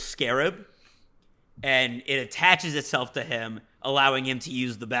Beetle Scarab, and it attaches itself to him, allowing him to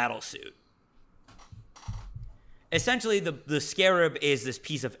use the battle suit. Essentially, the Scarab is this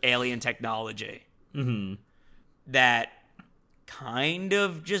piece of alien technology mm-hmm. that kind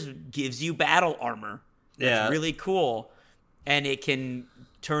of just gives you battle armor. That's really cool. And it can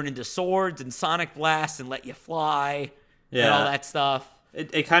turn into swords and sonic blasts and let you fly and all that stuff.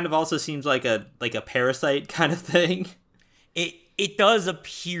 It kind of also seems like a parasite kind of thing. It does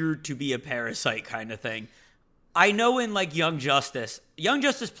appear to be a parasite kind of thing. I know in like Young Justice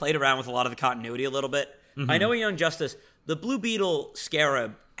played around with a lot of the continuity a little bit. Mm-hmm. I know in Young Justice, the Blue Beetle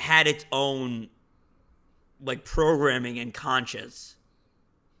Scarab had its own like programming and conscience.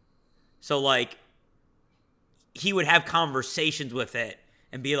 So like he would have conversations with it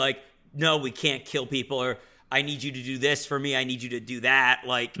and be like, no, we can't kill people, or I need you to do this for me, I need you to do that.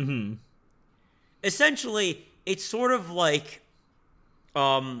 Like, mm-hmm. essentially, it's sort of like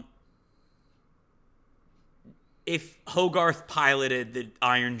if Hogarth piloted the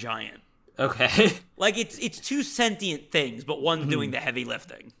Iron Giant. Okay. Like, it's two sentient things, but one's doing the heavy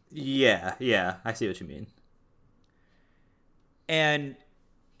lifting. Yeah, I see what you mean. And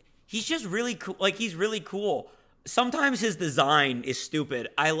he's just really cool. Like, he's really cool. Sometimes his design is stupid.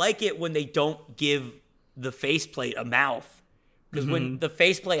 I like it when they don't give the faceplate a mouth. Because when the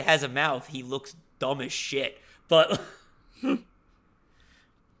faceplate has a mouth, he looks dumb as shit. But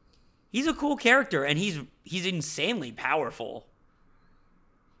he's a cool character, and he's insanely powerful.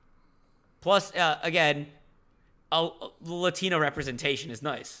 Plus, again, Latino representation is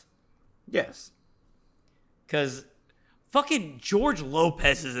nice. Yes. Because fucking George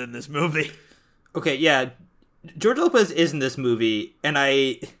Lopez is in this movie. Okay, yeah. George Lopez is in this movie, and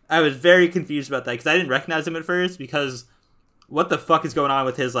I was very confused about that, because I didn't recognize him at first, because what the fuck is going on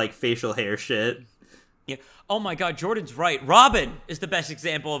with his, like, facial hair shit? Yeah. Oh my god, Jordan's right. Robin is the best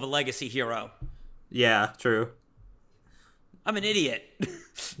example of a legacy hero. Yeah, true. I'm an idiot.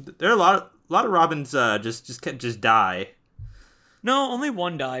 There are a lot of Robins just die. No, only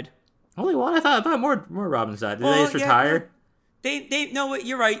one died. Only one? I thought more Robins died. Did they just retire? No,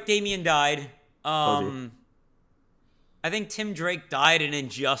 you're right. Damien died. I think Tim Drake died in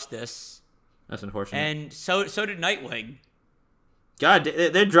Injustice. That's unfortunate. And so did Nightwing. God,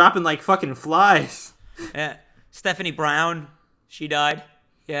 they're dropping like fucking flies. Yeah. Stephanie Brown, she died.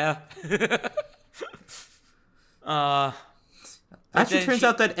 Yeah. Actually, turns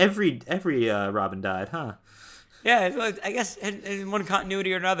out that every Robin died, huh? Yeah, I guess in one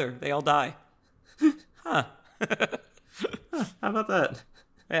continuity or another, they all die. Huh. How about that?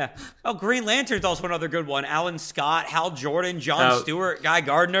 Yeah. Oh, Green Lantern's also another good one. Alan Scott, Hal Jordan, John Stewart, Guy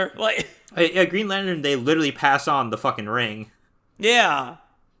Gardner. Like, yeah, Green Lantern, they literally pass on the fucking ring. Yeah.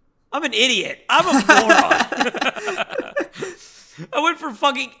 I'm an idiot. I'm a moron. I went for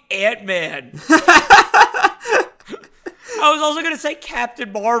fucking Ant-Man. I was also going to say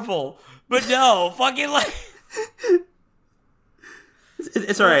Captain Marvel. But no, fucking like...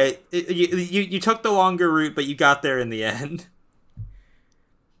 It's alright. You took the longer route, but you got there in the end.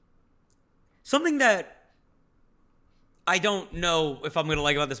 Something that I don't know if I'm going to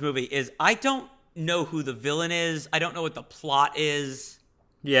like about this movie is I don't know who the villain is. I don't know what the plot is.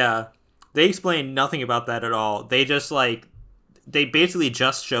 Yeah. They explain nothing about that at all. They just, like... They basically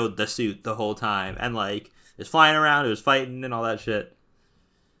just showed the suit the whole time. And, like, it was flying around, it was fighting, and all that shit.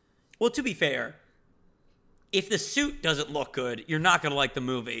 Well, to be fair, if the suit doesn't look good, you're not going to like the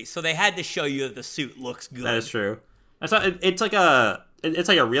movie. So they had to show you that the suit looks good. That is true. It's like a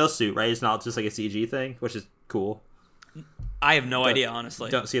real suit, right? It's not just like a CG thing, which is cool. I have no idea, honestly.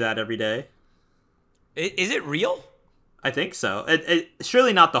 Don't see that every day. Is it real? I think so. It's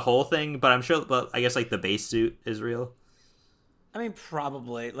surely not the whole thing, but I'm sure. But I guess like the base suit is real. I mean,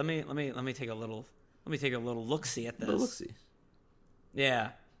 probably. Let me take a little look-see at this. Look-see.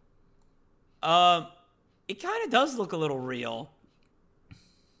 Yeah. It kind of does look a little real.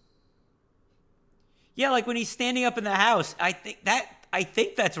 Yeah, like when he's standing up in the house. I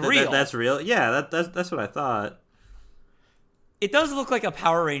think that's real. That's real. Yeah, that's what I thought. It does look like a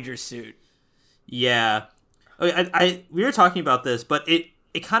Power Ranger suit. Yeah. Okay, we were talking about this, but it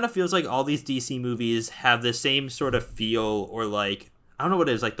kind of feels like all these DC movies have the same sort of feel, or like, I don't know what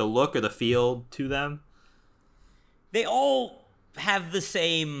it is, like the look or the feel to them. They all have the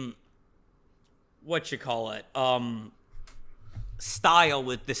same, style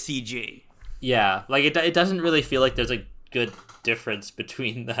with the CG. Yeah, like it doesn't really feel like there's a good difference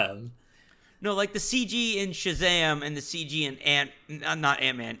between them. No, like the CG in Shazam and the CG in not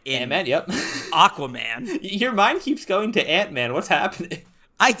Ant-Man. Ant-Man, yep. Aquaman. Your mind keeps going to Ant-Man. What's happening?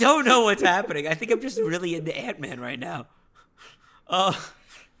 I don't know what's happening. I think I'm just really into Ant-Man right now.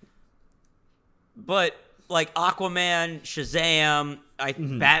 But like Aquaman, Shazam,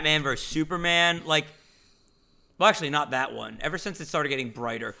 Batman vs Superman, like, well, actually not that one. Ever since it started getting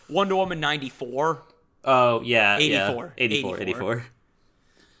brighter, Wonder Woman 94. Oh yeah, 84. Yeah. 84.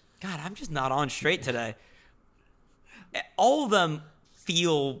 God, I'm just not on straight today. All of them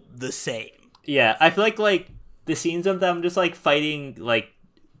feel the same. Yeah, I feel like the scenes of them just like fighting like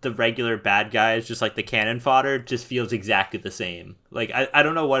the regular bad guys, just like the cannon fodder, just feels exactly the same. Like I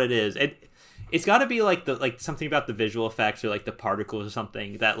don't know what it is. It's got to be like something about the visual effects or like the particles or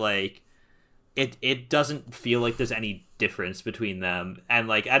something that like it doesn't feel like there's any difference between them, and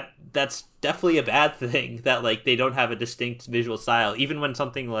like that's definitely a bad thing that like they don't have a distinct visual style, even when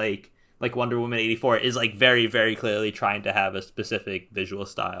something like Wonder Woman 84 is like very, very clearly trying to have a specific visual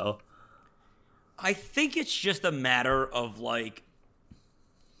style. I think it's just a matter of like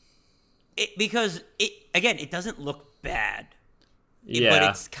it, because it doesn't look bad. Yeah.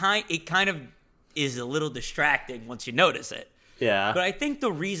 But it kind of is a little distracting once you notice it. Yeah. But I think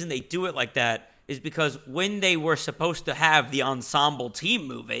the reason they do it like that is because when they were supposed to have the ensemble team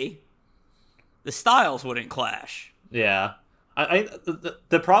movie, the styles wouldn't clash. Yeah.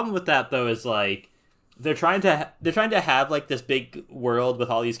 The problem with that though is like they're trying to have like this big world with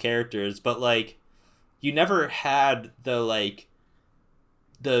all these characters, but like you never had the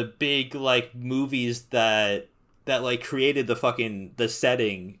big like movies that like created the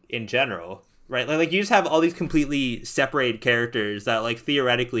setting in general, right? Like you just have all these completely separated characters that like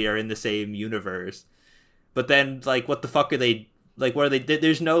theoretically are in the same universe, but then like what the fuck are they like? What are they?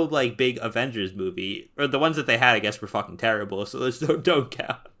 There's no like big Avengers movie, or the ones that they had I guess were fucking terrible, so those don't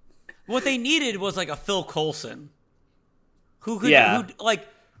count. What they needed was like a Phil Coulson, who would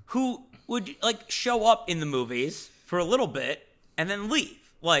like show up in the movies for a little bit and then leave.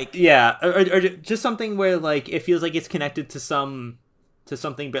 Like or just something where like it feels like it's connected to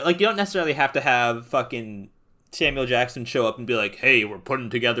something, but like you don't necessarily have to have fucking Samuel Jackson show up and be like, hey, we're putting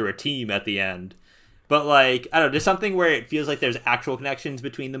together a team at the end. But like I don't know, just something where it feels like there's actual connections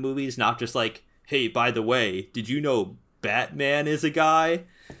between the movies, not just like, hey, by the way, did you know Batman is a guy?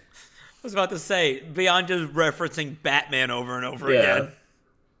 I was about to say, beyond just referencing Batman over and over again.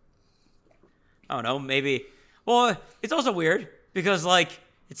 I don't know, maybe. Well, it's also weird because like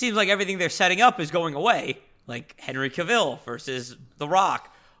it seems like everything they're setting up is going away. Like Henry Cavill versus The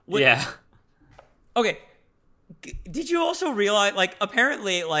Rock. Yeah. Okay. Did you also realize, like,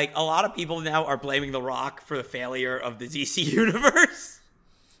 apparently, like, a lot of people now are blaming The Rock for the failure of the DC universe?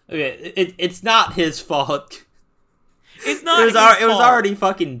 Okay, it's not his fault. It's not his fault. It was fault. already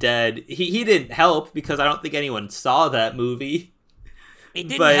fucking dead. He didn't help because I don't think anyone saw that movie. It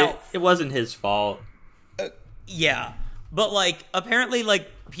didn't help. It wasn't his fault. Yeah. But, like, apparently, like,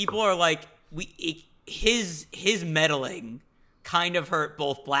 people are like, his meddling kind of hurt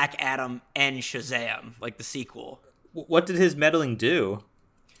both Black Adam and Shazam, like the sequel. What did his meddling do?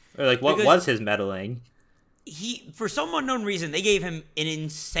 Or like what was his meddling? For some unknown reason, they gave him an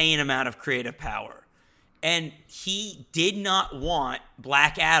insane amount of creative power. And he did not want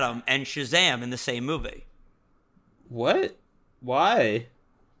Black Adam and Shazam in the same movie. What? Why?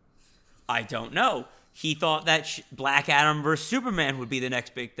 I don't know. He thought that Black Adam versus Superman would be the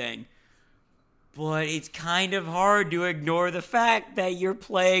next big thing. But it's kind of hard to ignore the fact that you're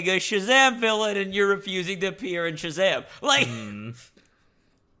playing a Shazam villain and you're refusing to appear in Shazam. Like,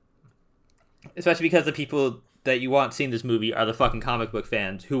 especially because the people that you want seeing this movie are the fucking comic book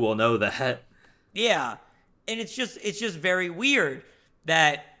fans who will know that. Yeah. And it's just very weird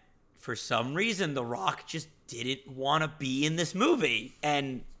that for some reason The Rock just didn't want to be in this movie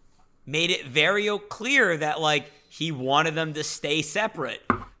and made it very clear that like he wanted them to stay separate.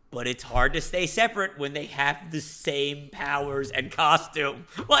 But it's hard to stay separate when they have the same powers and costume.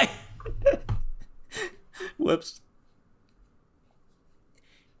 Like, whoops.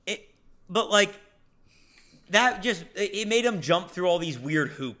 But like, that just it made them jump through all these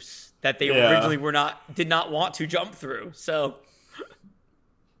weird hoops that they originally did not want to jump through. So,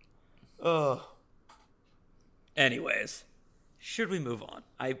 anyways, should we move on?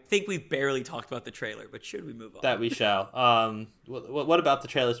 I think we barely talked about the trailer, but should we move on? That we shall. What about the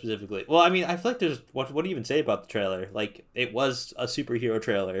trailer specifically? Well, I mean, I feel like there's what do you even say about the trailer? Like, it was a superhero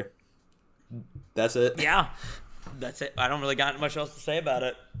trailer. That's it. Yeah, that's it. I don't really got much else to say about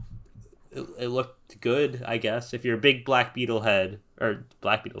it. It looked good, I guess. If you're a big Blue Beetle head,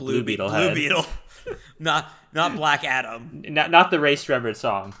 Blue Beetle head. Blue Beetle, not Black Adam. Not the Ray Stremmerd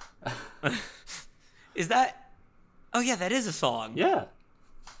song. Is that? Oh yeah, that is a song. Yeah.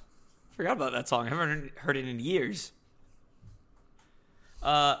 Forgot about that song. I haven't heard it in years.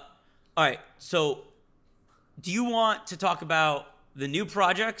 All right. So, do you want to talk about the new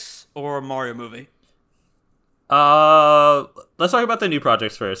projects or Mario movie? Let's talk about the new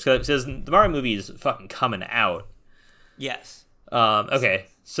projects first, because the Mario movie is fucking coming out. Yes. Okay.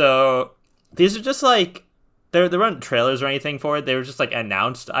 So these are just like there weren't trailers or anything for it. They were just like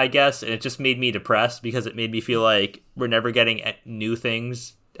announced, I guess, and it just made me depressed because it made me feel like we're never getting new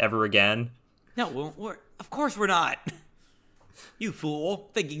things ever again. No, of course we're not. You fool,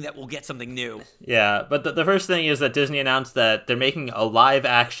 thinking that we'll get something new. Yeah, but the first thing is that Disney announced that they're making a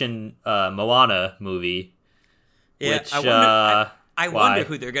live-action Moana movie. Yeah, which, I wonder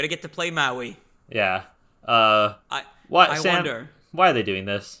who they're going to get to play Maui. Yeah. I Sam, wonder. Why are they doing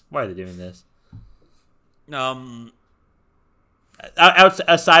this?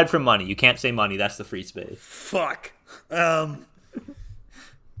 Aside from money. You can't say money. That's the free space. Fuck. I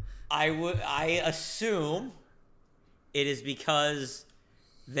assume it is because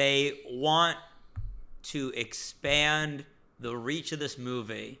they want to expand the reach of this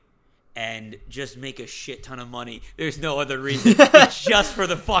movie and just make a shit ton of money. There's no other reason. It's just for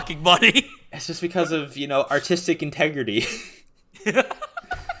the fucking money. It's just because of, artistic integrity.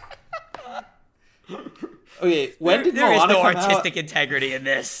 Okay, when did there Moana is no come artistic out? integrity in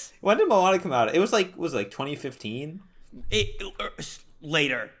this. When did Moana come out? It was like 2015?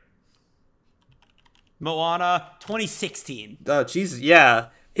 Later. Moana 2016. Oh, Jesus, yeah.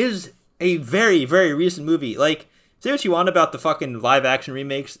 It is a very, very recent movie. Like, say what you want about the fucking live-action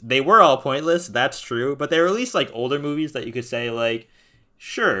remakes. They were all pointless, that's true. But they were at least, like, older movies that you could say, like,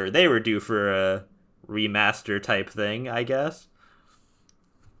 sure, they were due for a remaster type thing, I guess.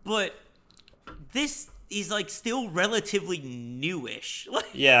 But this is, like, still relatively newish.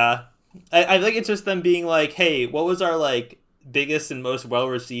 Yeah. I think it's just them being like, hey, what was our, like, biggest and most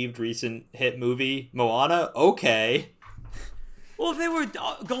well-received recent hit movie? Moana? Okay. Well, if they were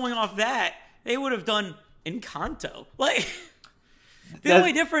going off that, they would have done Encanto. Like, the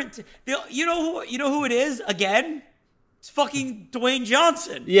only difference, you know who it is again? It's fucking Dwayne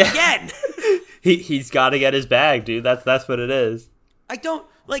Johnson. Yeah. Again. He's got to get his bag, dude. That's what it is. I don't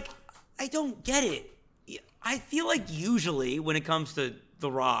get it. I feel like usually when it comes to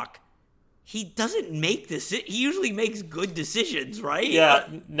The Rock, he doesn't make this. He usually makes good decisions, right? Yeah.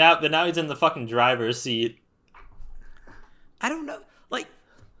 Now he's in the fucking driver's seat. I don't know. Like,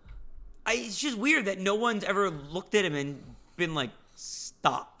 it's just weird that no one's ever looked at him and been like,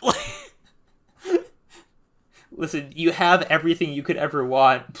 stop. Listen, you have everything you could ever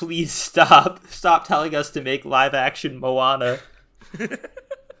want. Please stop. Stop telling us to make live action Moana.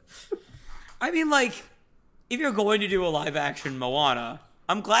 I mean, like, if you're going to do a live action Moana,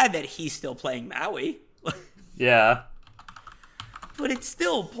 I'm glad that he's still playing Maui. Yeah. But it's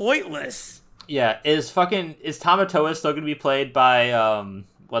still pointless. Yeah. Is Tamatoa still going to be played by,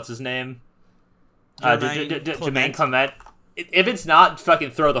 what's his name? Jermaine Clement. If it's not,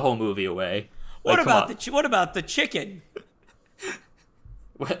 fucking throw the whole movie away. What Like, about the chicken?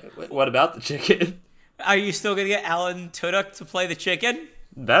 What about the chicken? Are you still gonna get Alan Tudyk to play the chicken?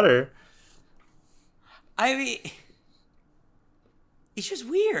 Better. I mean, it's just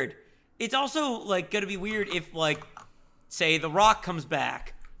weird. It's also like gonna be weird if, like, say The Rock comes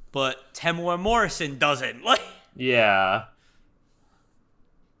back, but Temuera Morrison doesn't. Like, Yeah.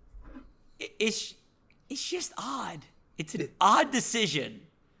 it's just odd. It's an odd decision.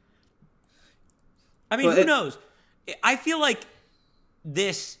 I mean, Well, who knows? I feel like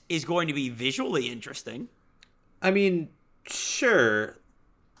this is going to be visually interesting. I mean, sure.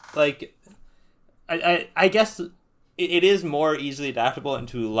 Like, I guess it is more easily adaptable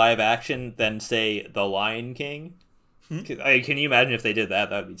into live action than, say, The Lion King. Can you imagine if they did that?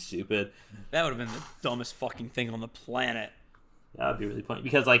 That would be stupid. That would have been the dumbest fucking thing on the planet. That would be really funny.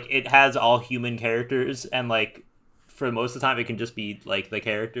 Because, like, it has all human characters, and, like, for most of the time, it can just be, like, the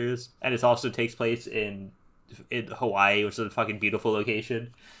characters. And it also takes place in Hawaii, which is a fucking beautiful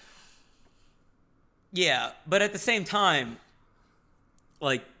location. Yeah, but at the same time,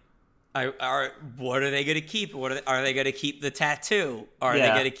 like, what are they going to keep? Are they going to keep the tattoo? Are they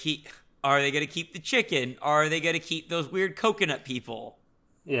going to keep the chicken? Are they going to keep those weird coconut people?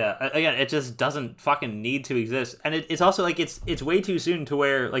 Yeah, again, it just doesn't fucking need to exist. And it's also, like, it's way too soon to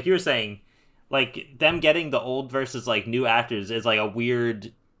where, like you were saying, like, them getting the old versus, like, new actors is, like, a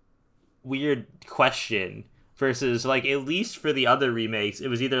weird question. Versus, like, at least for the other remakes, it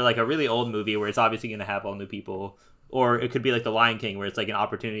was either, like, a really old movie where it's obviously going to have all new people, or it could be, like, The Lion King, where it's, like, an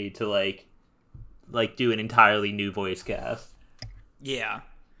opportunity to, like do an entirely new voice cast. Yeah.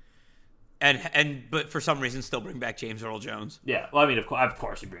 But for some reason still bring back James Earl Jones. Yeah, well, I mean, of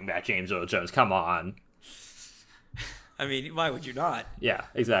course you bring back James Earl Jones. Come on. I mean, why would you not? Yeah,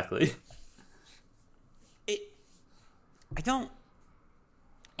 exactly.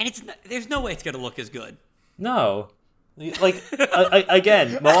 There's no way it's going to look as good. No. Like,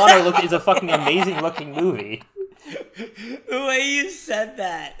 again, Moana is a fucking amazing looking movie. The way you said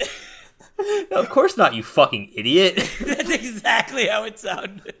that. Of course not, you fucking idiot. That's exactly how it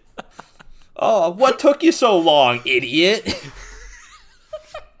sounded. Oh, what took you so long, idiot?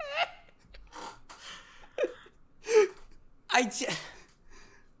 I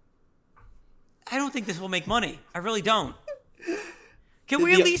don't think this will make money. I really don't. Can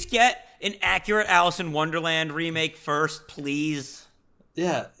we at least get an accurate Alice in Wonderland remake first, please?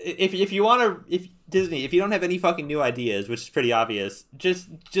 Yeah, if you want to, if Disney, if you don't have any fucking new ideas, which is pretty obvious,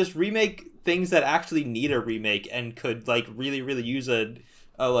 just remake things that actually need a remake and could, like, really, really use a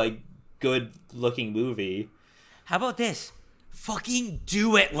like, good looking movie. How about this? Fucking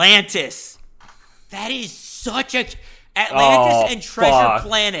do Atlantis. That is such a Atlantis and Treasure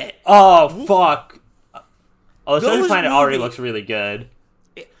Planet. Oh fuck! Oh, Treasure Those Planet already movies- looks really good.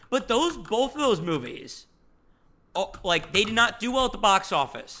 But both of those movies, like, they did not do well at the box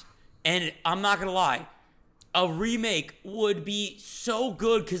office. And I'm not gonna lie, a remake would be so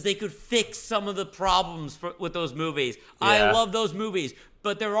good because they could fix some of the problems with those movies. Yeah. I love those movies,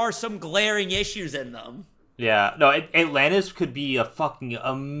 but there are some glaring issues in them. Yeah, no, Atlantis could be a fucking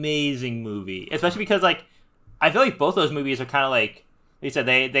amazing movie, especially because, like, I feel like both those movies are kind of like you said,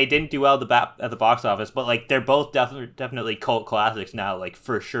 they didn't do well at the box office, but like they're both definitely cult classics now, like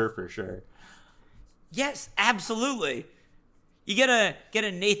for sure. Yes, absolutely. You get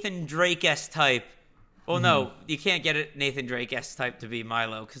a Nathan Drake-esque type. Well, no, you can't get a Nathan Drake-esque type to be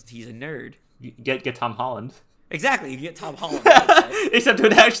Milo because he's a nerd. You get Tom Holland. Exactly, you get Tom Holland. Except it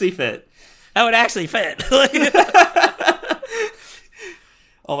would actually fit. That would actually fit.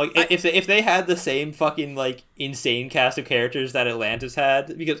 Oh my! If they had the same fucking like insane cast of characters that Atlantis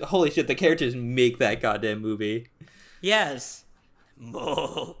had, because holy shit, the characters make that goddamn movie. Yes.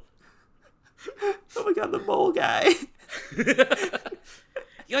 Mole. Oh my god, the mole guy.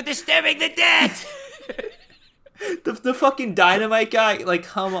 You're disturbing the dead. the fucking dynamite guy. Like,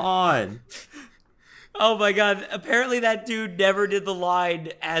 come on. Oh my god! Apparently, that dude never did the line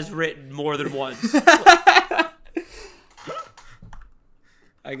as written more than once.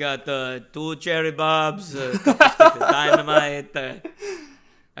 I got the 2 cherry bombs, a couple sticks of dynamite.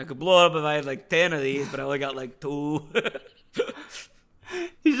 I could blow it up if I had like 10 of these, but I only got like 2.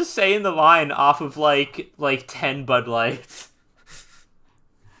 He's just saying the line off of like 10 Bud Lights.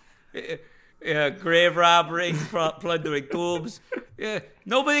 Yeah, grave robbery, plundering tombs. Yeah,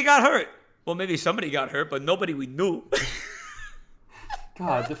 nobody got hurt. Well, maybe somebody got hurt, but nobody we knew.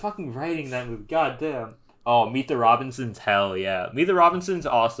 God, the fucking writing in that movie. God damn. Oh, Meet the Robinsons, hell yeah. Meet the Robinsons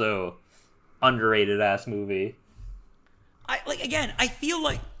also underrated ass movie. I feel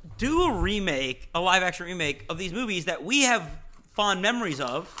like do a live action remake of these movies that we have fond memories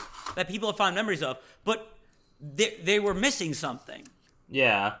of, that people have fond memories of, but they were missing something.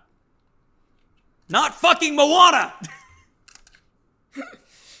 Yeah. Not fucking Moana.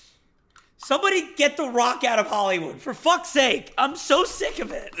 Somebody get The Rock out of Hollywood, for fuck's sake. I'm so sick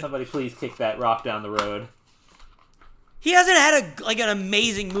of it. Somebody please kick that Rock down the road. He hasn't had an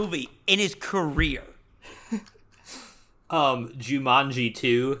amazing movie in his career. Jumanji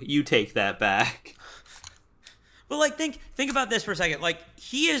 2, you take that back. But like, think about this for a second. Like,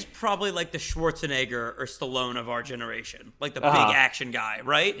 he is probably like the Schwarzenegger or Stallone of our generation, like the big action guy,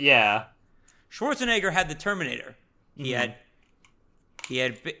 right? Yeah. Schwarzenegger had the Terminator. He had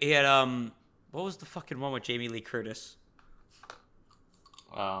what was the fucking one with Jamie Lee Curtis?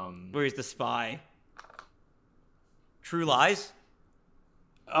 Where he's the spy. True Lies?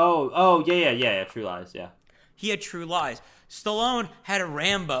 Yeah, True Lies, yeah. He had True Lies. Stallone had a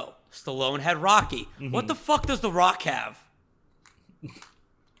Rambo. Stallone had Rocky. What the fuck does The Rock have?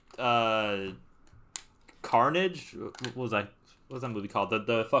 Carnage? What was that movie called?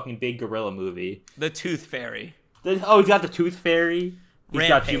 The fucking big gorilla movie. The Tooth Fairy. He's got the Tooth Fairy. He's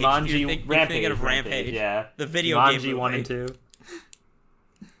got Jumanji. Rampage. Yeah. The video Jumanji game movie. 1 and 2.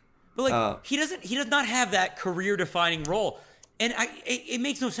 But like, he does not have that career-defining role. And it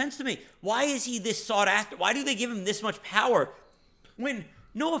makes no sense to me. Why is he this sought after? Why do they give him this much power? When,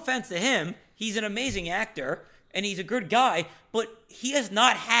 no offense to him, he's an amazing actor and he's a good guy, but he has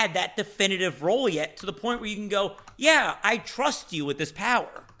not had that definitive role yet to the point where you can go, yeah, I trust you with this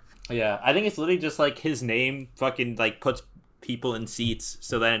power. Yeah, I think it's literally just like his name fucking like puts people in seats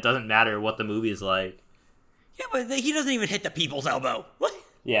so that it doesn't matter what the movie is like. Yeah, but he doesn't even hit the people's elbow. What?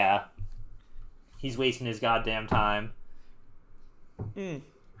 Yeah. He's wasting his goddamn time. And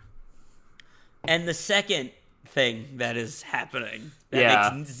the second thing that is happening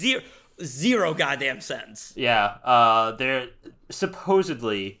that makes zero goddamn sense. Yeah, there's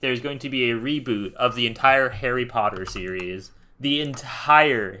going to be a reboot of the entire Harry Potter series. The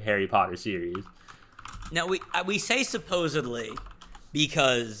entire Harry Potter series. Now, we say supposedly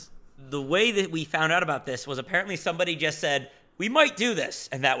because the way that we found out about this was apparently somebody just said, we might do this,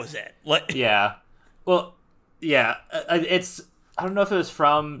 and that was it. Yeah. Well, yeah, it's... I don't know if it was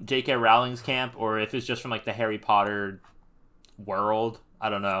from J.K. Rowling's camp or if it's just from, like, the Harry Potter world. I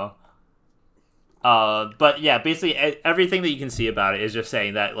don't know. But, yeah, basically everything that you can see about it is just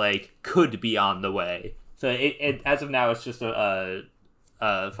saying that, like, could be on the way. So, it as of now, it's just a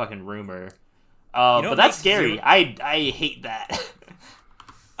fucking rumor. But that's scary. I hate that.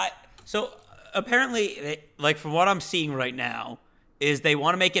 So, apparently, like, from what I'm seeing right now, is they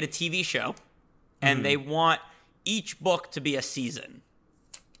want to make it a TV show, and they want each book to be a season.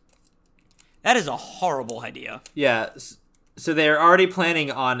 That is a horrible idea. Yeah. So they're already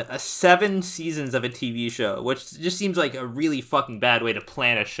planning on 7 seasons of a TV show, which just seems like a really fucking bad way to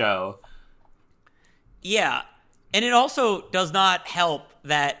plan a show. Yeah, and it also does not help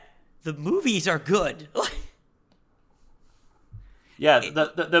that the movies are good. Yeah,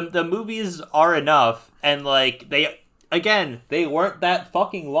 the movies are enough, and like they weren't that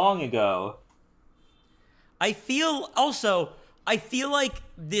fucking long ago. I feel like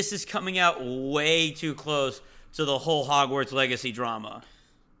this is coming out way too close to the whole Hogwarts Legacy drama.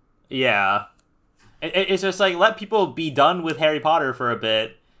 Yeah. It's just like, let people be done with Harry Potter for a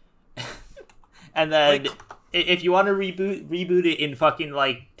bit. And then, if you want to reboot it in fucking,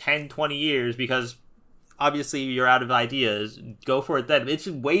 10, 20 years, because obviously you're out of ideas, go for it then. It's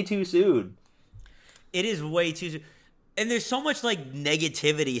way too soon. It is way too soon. And there's so much,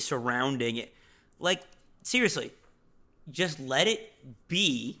 negativity surrounding it. Seriously, just let it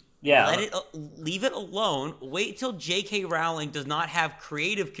be. Yeah. Leave it alone. Wait till J.K. Rowling does not have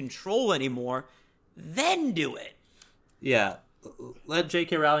creative control anymore, then do it. Yeah. Let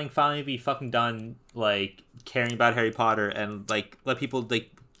J.K. Rowling finally be fucking done, caring about Harry Potter, and, let people,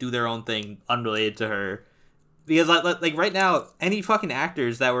 do their own thing unrelated to her. Because, right now, any fucking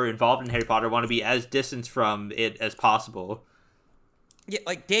actors that were involved in Harry Potter want to be as distant from it as possible. Yeah,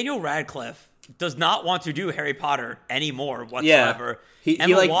 Daniel Radcliffe does not want to do Harry Potter anymore whatsoever. Yeah.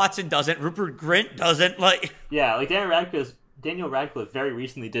 Emma Watson doesn't. Rupert Grint doesn't. Yeah, Daniel Radcliffe very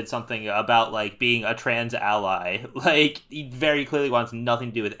recently did something about, being a trans ally. He very clearly wants nothing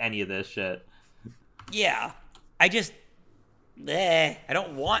to do with any of this shit. Yeah. I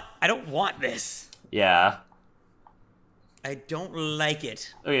don't want this. Yeah. I don't like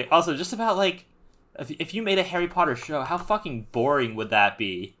it. Okay, also, just about, if you made a Harry Potter show, how fucking boring would that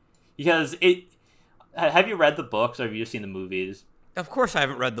be? Because have you read the books, or have you just seen the movies? Of course I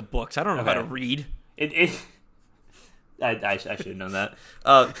haven't read the books. I don't know how to read. I should have known that.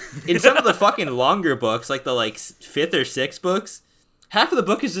 In some of the fucking longer books, the 5th or 6th books, half of the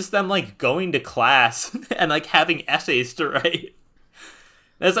book is just them going to class and having essays to write.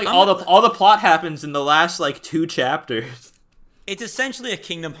 It's all the plot happens in the last 2 chapters. It's essentially a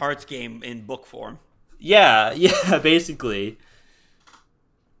Kingdom Hearts game in book form. Yeah, basically.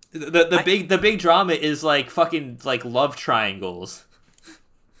 The big drama is fucking love triangles.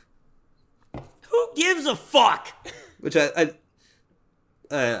 Who gives a fuck? Which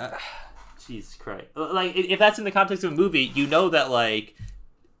Jesus Christ. If that's in the context of a movie, you know that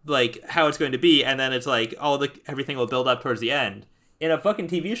how it's going to be, and then it's everything will build up towards the end. In a fucking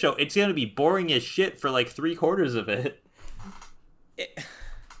TV show, it's going to be boring as shit for 3/4 of it.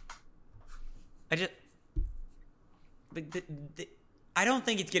 I don't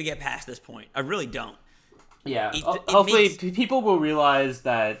think it's going to get past this point. I really don't. Yeah. Hopefully people will realize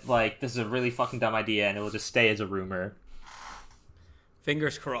that this is a really fucking dumb idea, and it will just stay as a rumor.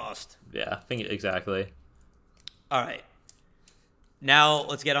 Fingers crossed. Yeah, exactly. All right. Now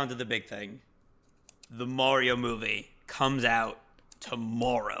let's get on to the big thing. The Mario movie comes out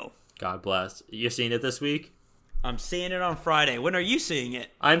tomorrow. God bless. You seeing it this week? I'm seeing it on Friday. When are you seeing it?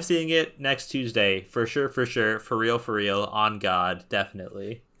 I'm seeing it next Tuesday. For sure. For real. On God.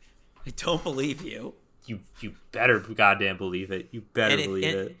 Definitely. I don't believe you. You better goddamn believe it. You better believe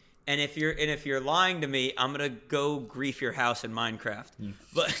it. And if you're lying to me, I'm gonna go grief your house in Minecraft.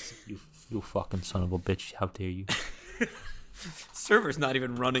 You fucking son of a bitch! How dare you? Server's not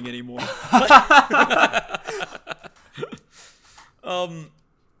even running anymore.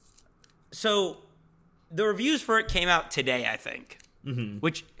 So the reviews for it came out today, I think,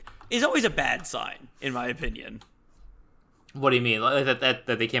 which is always a bad sign, in my opinion. What do you mean? That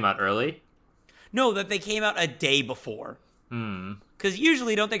they came out early? No, that they came out a day before. Because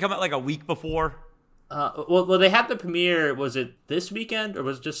usually, don't they come out a week before? Well, they had the premiere. Was it this weekend or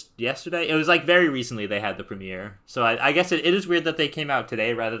was it just yesterday? It was very recently they had the premiere. So I guess it is weird that they came out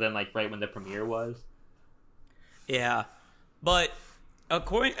today rather than right when the premiere was. Yeah, but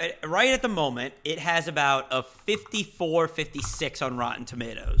right at the moment, it has about a 54, 56 on Rotten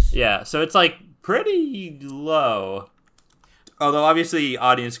Tomatoes. Yeah, so it's pretty low. Although obviously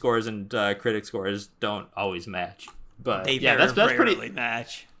audience scores and critic scores don't always match. But that's pretty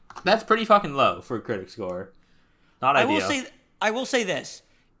match. That's pretty fucking low for a critic score. Not ideal. I will say this.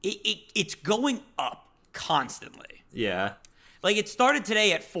 It's going up constantly. Yeah. It started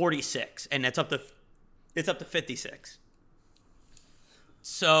today at 46 and it's up to 56.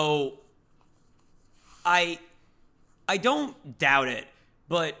 So I don't doubt it,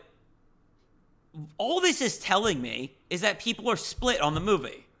 but all this is telling me is that people are split on the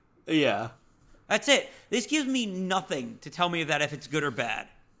movie. Yeah. That's it. This gives me nothing to tell me that if it's good or bad.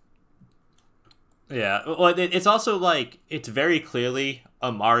 Yeah, well, it's also like it's very clearly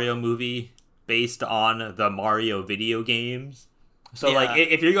a Mario movie based on the Mario video games. So Yeah. like,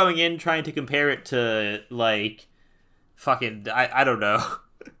 if you're going in trying to compare it to like, fucking, I don't know.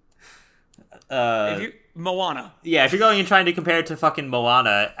 If you're Moana. Yeah, if you're going and trying to compare it to fucking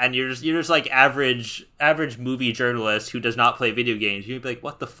Moana, and you're just like average movie journalist who does not play video games, you'd be like,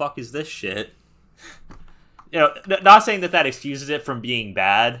 what the fuck is this shit? You know, not saying that excuses it from being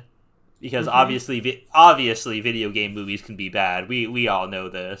bad, because obviously video game movies can be bad. We all know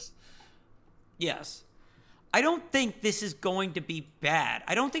this. Yes. I don't think this is going to be bad.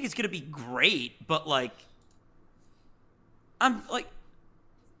 I don't think it's going to be great, but like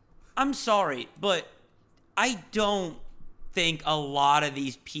I'm sorry, but I don't think a lot of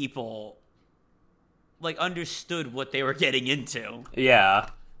these people like understood what they were getting into. Yeah.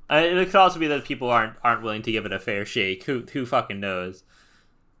 It could also be that people aren't willing to give it a fair shake. Who fucking knows?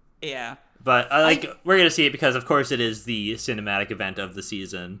 Yeah. But we're gonna see it because of course it is the cinematic event of the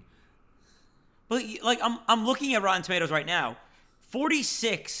season. But like I'm looking at Rotten Tomatoes right now.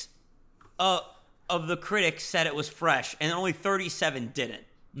 46 of the critics said it was fresh, and only 37 didn't.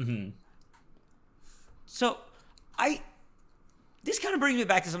 Mm-hmm. So this kind of brings me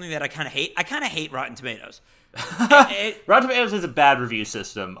back to something that I kind of hate. I kind of hate Rotten Tomatoes. Rotten Tomatoes is a bad review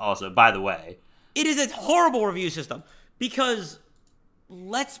system, also, by the way. It is a horrible review system because,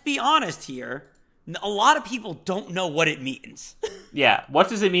 let's be honest here, a lot of people don't know what it means. Yeah, what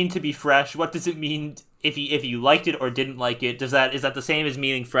does it mean to be fresh? What does it mean if you liked it or didn't like it? Is that the same as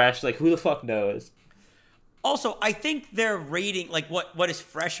meaning fresh? Like, who the fuck knows? Also, I think their rating, like what is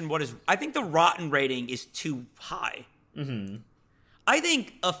fresh and what is... I think the Rotten rating is too high. Mm-hmm. I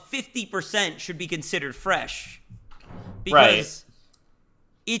think a 50% should be considered fresh. Because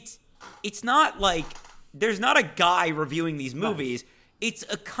it's not like... There's not a guy reviewing these movies. It's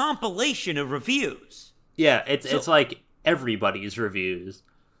a compilation of reviews. Yeah, it's like everybody's reviews.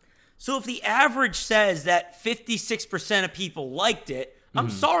 So if the average says that 56% of people liked it,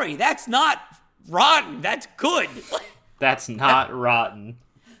 I'm sorry, that's not rotten. That's good. That's not rotten.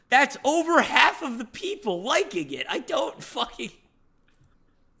 That's over half of the people liking it. I don't fucking...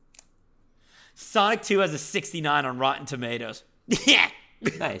 Sonic 2 has a 69 on Rotten Tomatoes. Yeah.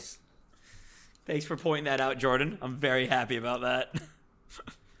 Nice. Thanks for pointing that out, Jordan. I'm very happy about that.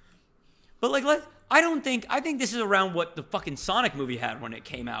 But like, I think this is around what the fucking Sonic movie had when it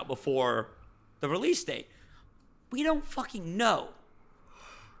came out before the release date. We don't fucking know.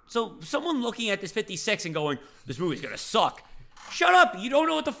 So someone looking at this 56 and going, this movie's gonna suck. Shut up! You don't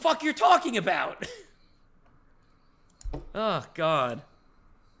know what the fuck you're talking about. Oh, God.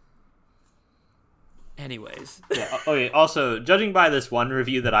 Anyways. Yeah. Okay. Also, judging by this one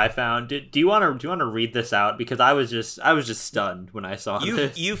review that I found, do you want to read this out? Because I was just stunned when I saw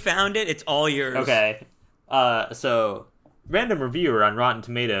this. You found it. It's all yours. Okay. So random reviewer on Rotten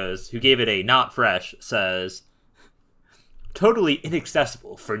Tomatoes who gave it a not fresh says, totally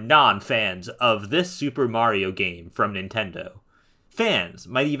inaccessible for non-fans of this Super Mario game from Nintendo. Fans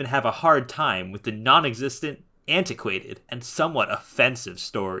might even have a hard time with the non-existent, antiquated, and somewhat offensive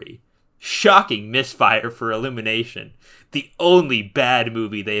story. Shocking misfire for Illumination. The only bad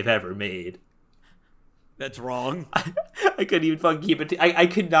movie they've ever made. That's wrong. I couldn't even fucking keep it. I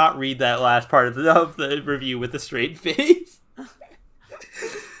could not read that last part of the review with a straight face.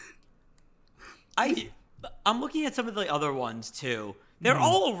 I'm looking at some of the other ones too. They're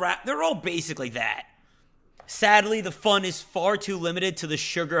all basically that. Sadly, the fun is far too limited to the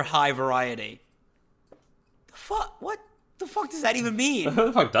sugar high variety. The fuck? What the fuck does that even mean? What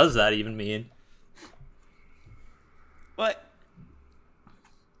the fuck does that even mean? What?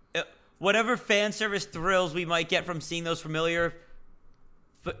 Whatever fan service thrills we might get from seeing those familiar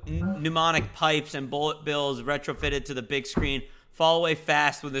mnemonic pipes and bullet bills retrofitted to the big screen fall away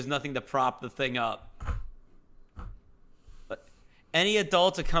fast when there's nothing to prop the thing up. But any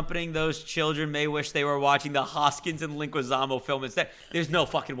adults accompanying those children may wish they were watching the Hoskins and Leguizamo film instead. There's no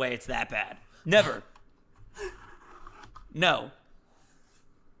fucking way it's that bad. Never. No.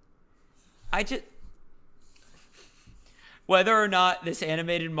 Whether or not this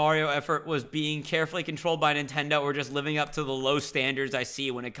animated Mario effort was being carefully controlled by Nintendo or just living up to the low standards I see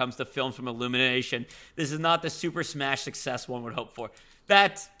when it comes to films from Illumination, this is not the Super Smash success one would hope for.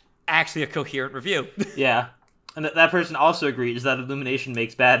 That's actually a coherent review. Yeah. And that person also agrees that Illumination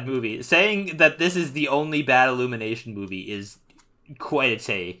makes bad movies. Saying that this is the only bad Illumination movie is quite a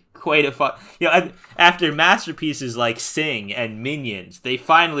take. Quite a fun. After masterpieces like Sing and Minions, they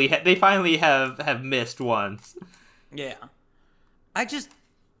finally have missed once. Yeah.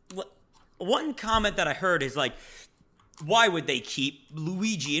 One comment that I heard is like, why would they keep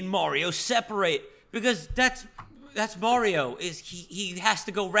Luigi and Mario separate? Because that's Mario. Is he has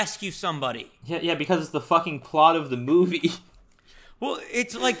to go rescue somebody. Yeah, because it's the fucking plot of the movie. Well,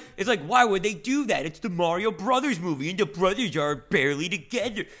 it's like why would they do that? It's the Mario Brothers movie, and the brothers are barely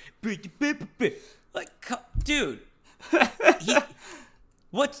together. Like, dude,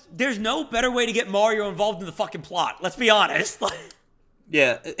 there's no better way to get Mario involved in the fucking plot. Let's be honest.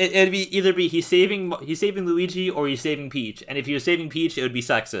 Yeah, it'd be either he's saving Luigi or he's saving Peach, and if he was saving Peach, it would be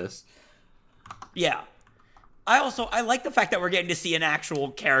sexist. Yeah. I like the fact that we're getting to see an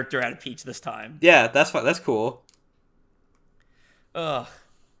actual character out of Peach this time. Yeah, that's fine. That's cool. Ugh.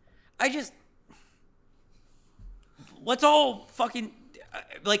 Let's all fucking,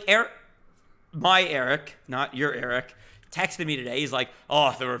 like, Eric, not your Eric, texted me today. He's like,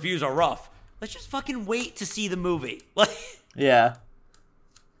 oh, the reviews are rough. Let's just fucking wait to see the movie. Like, yeah.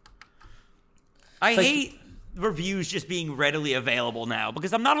 I hate reviews just being readily available now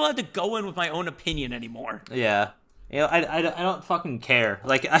because I'm not allowed to go in with my own opinion anymore. Yeah. You know, I don't fucking care.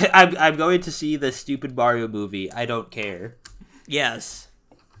 Like, I'm going to see the stupid Mario movie. I don't care. Yes.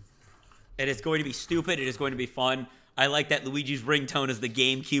 It is going to be stupid. It is going to be fun. I like that Luigi's ringtone is the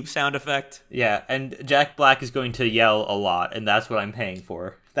GameCube sound effect. Yeah, and Jack Black is going to yell a lot, and that's what I'm paying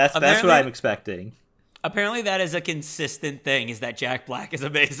for. That's what I'm expecting. Apparently that is a consistent thing, is that Jack Black is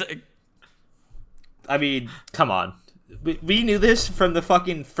amazing. I mean, come on. We knew this from the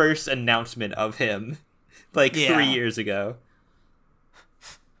fucking first announcement of him, 3 years ago.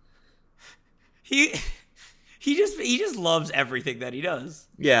 He just loves everything that he does.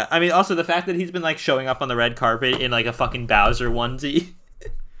 Yeah, I mean, also the fact that he's been, showing up on the red carpet in, a fucking Bowser onesie.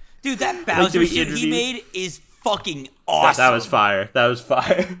 Dude, that Bowser suit he made is fucking awesome. That was fire. That was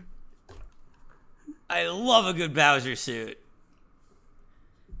fire. I love a good Bowser suit.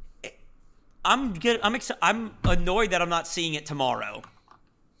 I'm annoyed that I'm not seeing it tomorrow.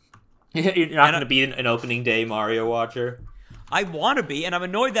 You're not going to be an opening day Mario watcher? I want to be, and I'm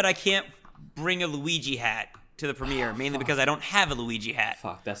annoyed that I can't bring a Luigi hat to the premiere, mainly because I don't have a Luigi hat.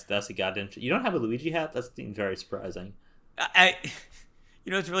 Fuck, that's a goddamn... You don't have a Luigi hat? That seems very surprising.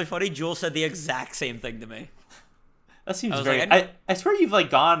 You know, it's really funny. Jules said the exact same thing to me. That seems very... I swear you've,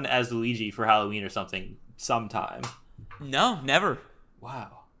 gone as Luigi for Halloween or something sometime. No, never.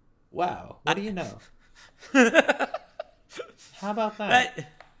 Wow. What do you know? How about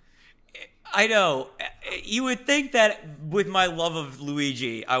that? I know. You would think that with my love of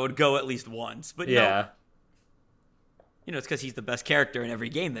Luigi, I would go at least once, but yeah. No. You know, it's because he's the best character in every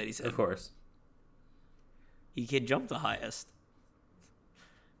game that he's in. Of course. He can jump the highest.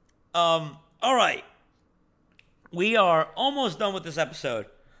 All right. We are almost done with this episode,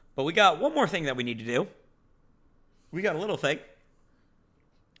 but we got one more thing that we need to do. We got a little thing.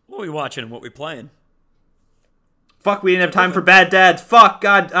 What are we watching and what are we playing? Fuck, we didn't have time for Bad Dads. Fuck,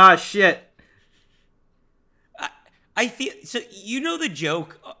 God, shit. I feel... So, you know the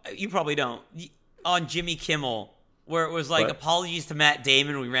joke, you probably don't, on Jimmy Kimmel, where it was like, what? Apologies to Matt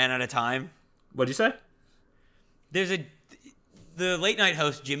Damon, we ran out of time. What'd you say? The late night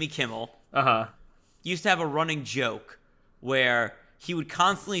host, Jimmy Kimmel, used to have a running joke where he would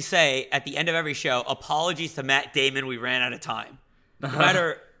constantly say, at the end of every show, apologies to Matt Damon, we ran out of time. No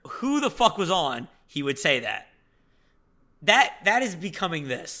matter who the fuck was on, he would say that. That is becoming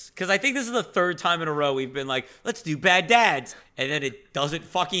this. Because I think this is the third time in a row we've been like, let's do Bad Dads. And then it doesn't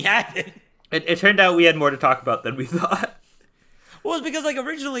fucking happen. It turned out we had more to talk about than we thought. Well, it's because,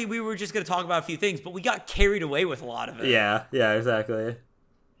 originally we were just going to talk about a few things, but we got carried away with a lot of it. Yeah, exactly.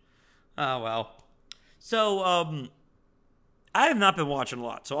 Oh, well. So, I have not been watching a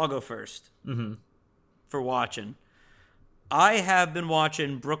lot, so I'll go first. Mm-hmm. For watching. I have been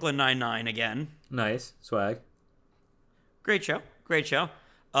watching Brooklyn Nine-Nine again. Nice. Swag. Great show.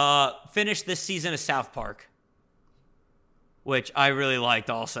 Finished this season of South Park, which I really liked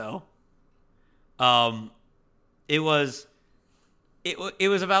also. It was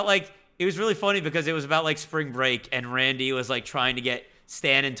about it was really funny because it was about spring break and Randy was trying to get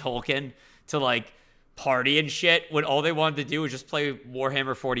Stan and Tolkien to party and shit when all they wanted to do was just play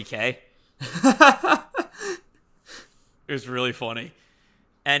Warhammer 40K. It was really funny.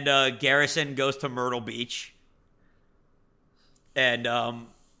 And Garrison goes to Myrtle Beach and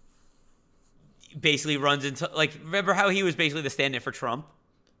basically runs into remember how he was basically the stand-in for Trump?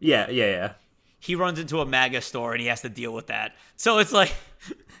 Yeah. He runs into a MAGA store and he has to deal with that. So it's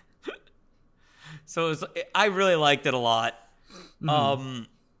I really liked it a lot. Mm-hmm.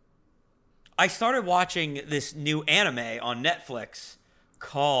 I started watching this new anime on Netflix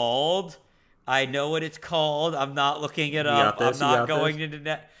called, I know what it's called. I'm not looking it up. I'm not going into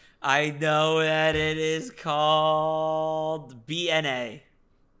net. I know that it is called BNA.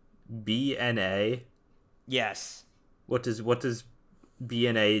 BNA. Yes. What does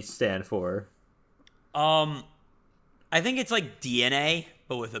BNA stand for? I think it's like DNA,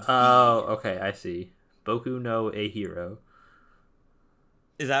 but with a B. Oh, okay, I see. Boku no a hero.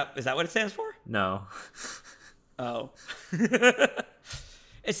 Is that what it stands for? No. Oh.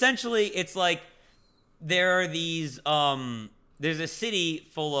 Essentially, it's like there are these there's a city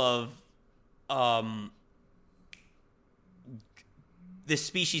full of this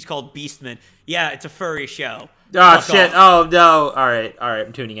species called beastmen. Yeah, it's a furry show. Oh Fuck shit. off. Oh no. All right,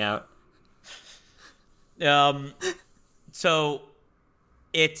 I'm tuning out. So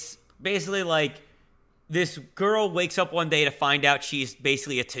it's basically like this girl wakes up one day to find out she's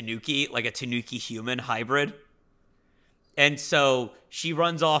basically a tanuki, like a tanuki human hybrid. And so she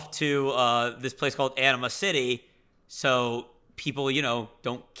runs off to this place called Anima City so people,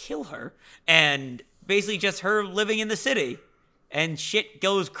 don't kill her. And basically just her living in the city. And shit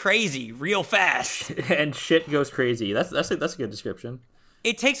goes crazy real fast. And shit goes crazy. That's a good description.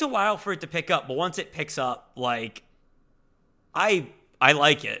 It takes a while for it to pick up, but once it picks up, like, I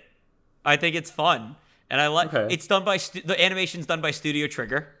like it. I think it's fun. And I like it's done by the animation's done by Studio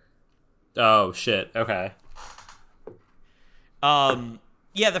Trigger. Oh shit. Okay.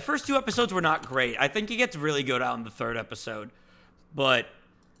 Yeah, the first 2 episodes were not great. I think it gets really good on the 3rd episode. But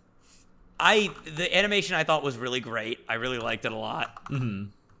the animation I thought was really great. I really liked it a lot. Mm-hmm.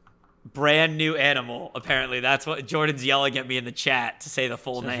 Brand new animal. Apparently, that's what Jordan's yelling at me in the chat to say the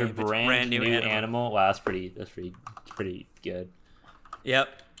full name. It's brand new animal. Wow, that's pretty good.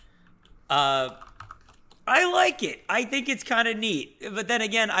 Yep. I like it. I think it's kind of neat. But then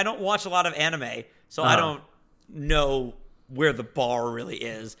again, I don't watch a lot of anime, so I don't know where the bar really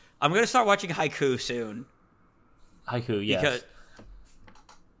is. I'm going to start watching Haiku soon. Haiku, yes.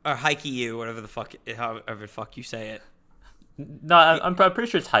 Or Haikyuu, however the fuck you say it. No, I'm pretty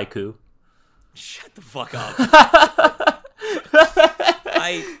sure it's Haiku. Shut the fuck up.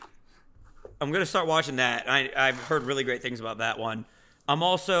 I'm going to start watching that. I've heard really great things about that one. I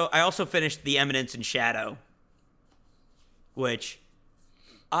also finished The Eminence in Shadow, which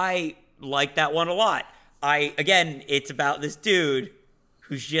I like that one a lot. Again, it's about this dude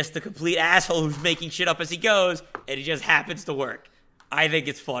who's just a complete asshole who's making shit up as he goes, and it just happens to work. I think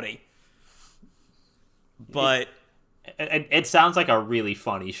it's funny. But it sounds like a really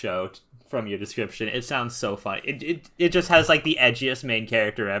funny show from your description. It sounds so funny. It just has like the edgiest main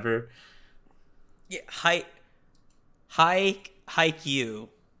character ever. Yeah, Haikyuu.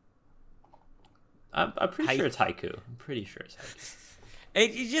 I'm pretty sure it's Haiku. I'm pretty sure it's Haiku.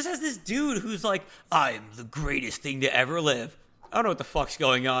 It just has this dude who's like, I'm the greatest thing to ever live. I don't know what the fuck's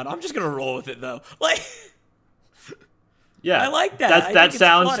going on. I'm just gonna roll with it though. Like, yeah, I like that. That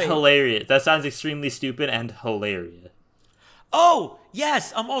sounds hilarious. That sounds extremely stupid and hilarious. Oh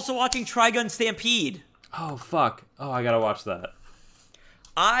yes, I'm also watching Trigun Stampede. Oh fuck. Oh, I gotta watch that.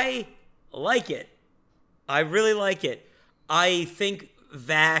 I like it. I really like it. I think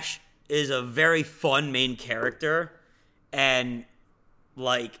Vash is a very fun main character, and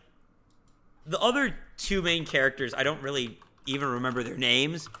like the other 2 main characters, I don't really even remember their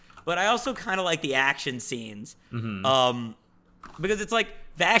names, but I also kind of like the action scenes. Mm-hmm. Because it's like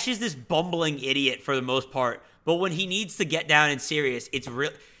Vash is this bumbling idiot for the most part, but when he needs to get down and serious, it's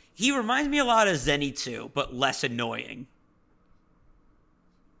real. He reminds me a lot of Zenitsu, but less annoying.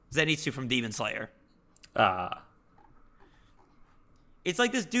 Zenitsu from Demon Slayer. It's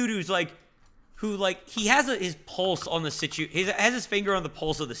like this dude he has his pulse on the he has his finger on the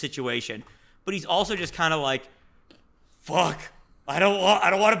pulse of the situation, but he's also just kind of like, fuck, I don't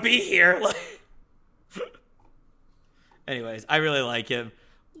want to be here. Anyways, I really like him.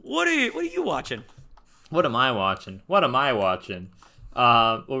 What are you watching? What am I watching? Well,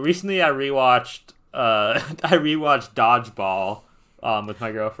 recently I rewatched Dodgeball with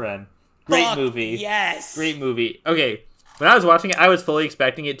my girlfriend. Great movie. Yes. Great movie. Okay, when I was watching it, I was fully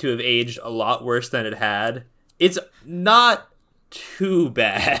expecting it to have aged a lot worse than it had. It's not too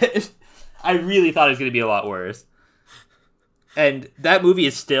bad. I really thought it was going to be a lot worse. And that movie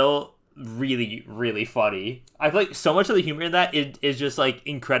is still really, really funny. I feel like so much of the humor in that is just like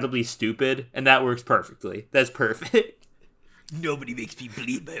incredibly stupid, and that works perfectly. That's perfect. Nobody makes me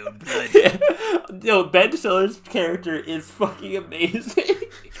bleed my own blood. Yo, Ben Stiller's character is fucking amazing.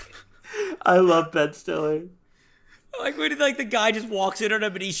 I love Ben Stiller. Like when the guy just walks in on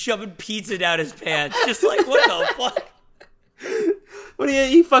him and he's shoving pizza down his pants. Just like, what the fuck? When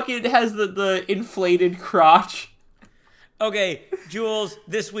he fucking has the inflated crotch. Okay, Jules,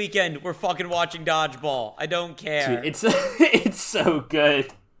 this weekend we're fucking watching Dodgeball. I don't care. Dude, it's so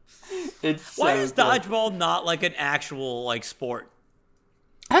good. Why is Dodgeball not like an actual like sport?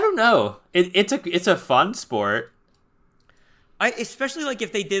 I don't know. It's a fun sport. Especially like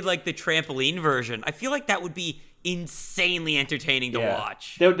if they did like the trampoline version. I feel like that would be insanely entertaining to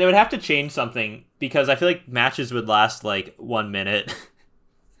watch. They would have to change something because I feel like matches would last like 1 minute.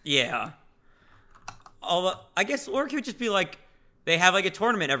 Yeah. Although, I guess, or it could just be like they have like a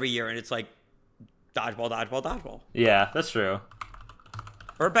tournament every year and it's like dodgeball, dodgeball, dodgeball. Yeah, that's true.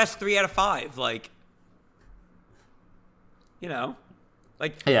 Or best 3 out of 5, like, you know,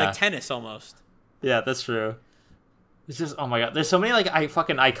 like tennis almost. Yeah, that's true. It's just, oh my god, there's so many like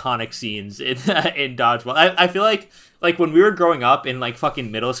fucking iconic scenes in in dodgeball. I feel like when we were growing up in like fucking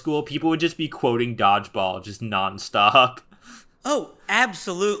middle school, people would just be quoting dodgeball just nonstop. Oh,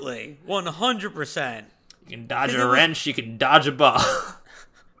 absolutely, 100%. You can dodge a wrench, you can dodge a ball.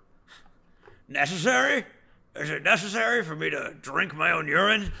 Necessary? Is it necessary for me to drink my own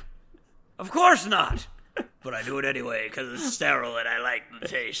urine? Of course not. But I do it anyway because it's sterile and I like the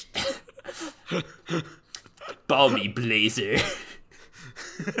taste. Balmy Blazer.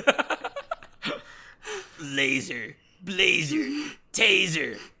 Laser. Blazer.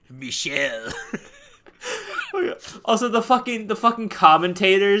 Taser. Michelle. Also, the fucking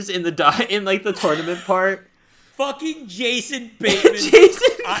commentators in the tournament part. Fucking Jason Bateman.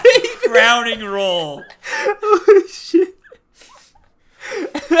 Crowning role. Holy shit. He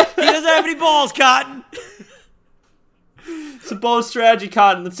doesn't have any balls, Cotton. It's a bold strategy,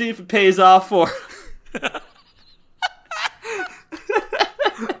 Cotton. Let's see if it pays off for him.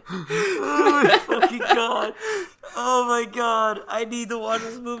 Oh my fucking god. Oh my god. I need to watch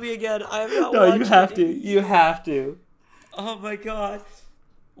this movie again. I have not watched it. No, you have to. You have to. Oh my god.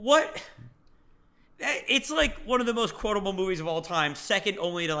 What? It's like one of the most quotable movies of all time, second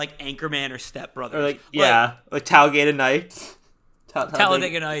only to like Anchorman or Step Brothers. Or like Talladega Nights.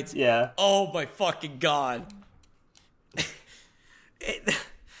 Talladega Nights. Yeah. Oh my fucking god.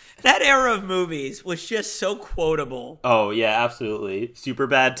 That era of movies was just so quotable. Oh yeah, absolutely.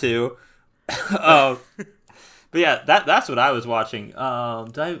 Superbad too. But yeah, that's what I was watching.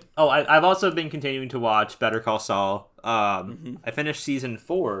 I've also been continuing to watch Better Call Saul. I finished season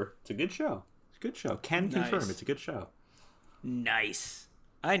 4. It's a good show. Can confirm it's a good show. Nice.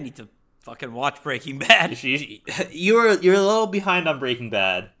 I need to fucking watch Breaking Bad. You're a little behind on Breaking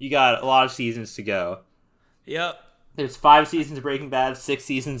Bad. You got a lot of seasons to go. Yep. There's 5 seasons of Breaking Bad, 6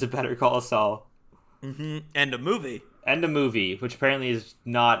 seasons of Better Call Saul. And a movie. Which apparently is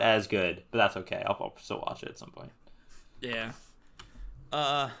not as good, but that's okay. I'll still watch it at some point. Yeah.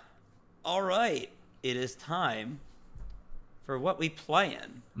 All right. It is time for what we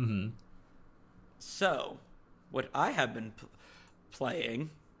playin'. Mm-hmm. So, what I have been playing,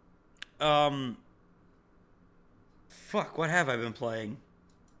 what have I been playing?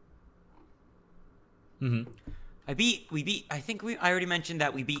 Mm-hmm. I already mentioned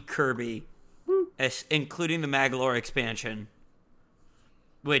that we beat Kirby, including the Magolor expansion,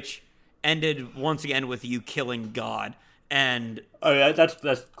 which ended once again with you killing God. And oh yeah,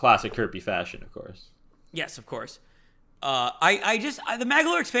 that's classic Kirby fashion, of course. Yes, of course. The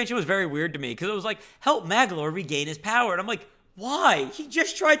Magolor expansion was very weird to me because it was like, help Magolor regain his power. And I'm like, why? He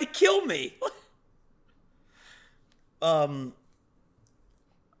just tried to kill me.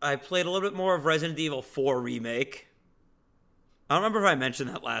 I played a little bit more of Resident Evil 4 Remake. I don't remember if I mentioned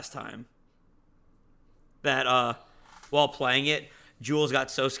that last time. That, while playing it, Jules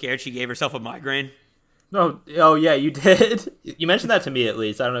got so scared she gave herself a migraine. Oh yeah, you did. You mentioned that to me at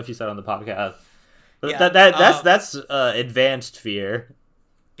least. I don't know if you said it on the podcast. But yeah, that's advanced fear.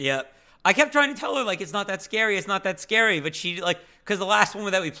 Yeah. I kept trying to tell her, like, it's not that scary. But she, like, because the last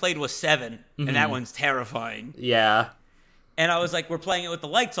one that we played was 7, and that one's terrifying. Yeah. And I was like, we're playing it with the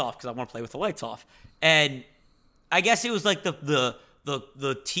lights off, because I want to play with the lights off. And I guess it was, like, the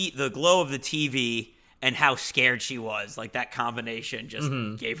glow of the TV and how scared she was. Like, that combination just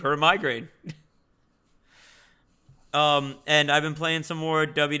gave her a migraine. And I've been playing some more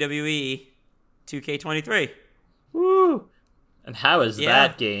WWE 2K23. Woo! And how is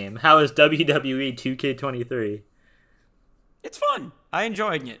that game? How is WWE 2K23? It's fun. I'm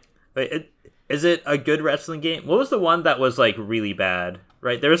enjoying it. Wait, is it a good wrestling game? What was the one that was like really bad?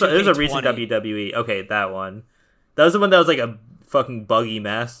 Right, there's a recent WWE. Okay, that one. That was the one that was like a fucking buggy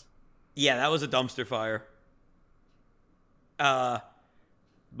mess. Yeah, that was a dumpster fire.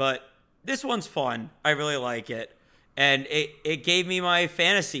 But this one's fun. I really like it. And it gave me my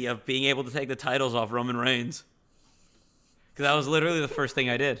fantasy of being able to take the titles off Roman Reigns. Because that was literally the first thing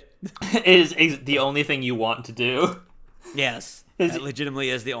I did. is the only thing you want to do? Yes. That legitimately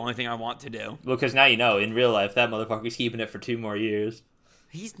is the only thing I want to do. Well, because now you know, in real life, that motherfucker's keeping it for 2 more years.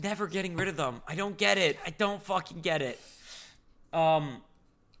 He's never getting rid of them. I don't get it. I don't fucking get it.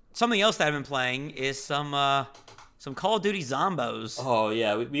 something else that I've been playing is some Call of Duty Zombos. Oh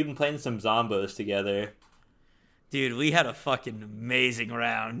yeah, we've been playing some Zombos together. Dude, we had a fucking amazing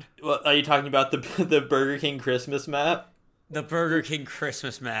round. Well, are you talking about the Burger King Christmas map? The Burger King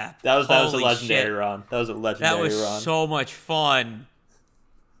Christmas map. That was a Holy legendary shit. run. That was a legendary That was run. so much fun.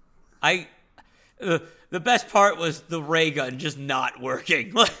 The best part was the ray gun just not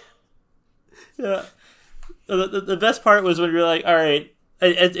working. Yeah. The best part was when we were like, all right,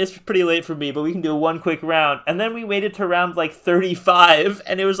 it's pretty late for me, but we can do one quick round. And then we waited to round like 35,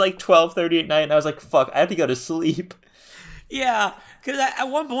 and it was like 12:30 at night, and I was like, fuck, I have to go to sleep. Yeah, because at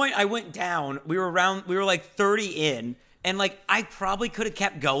one point I went down. We were like 30 in, and like I probably could have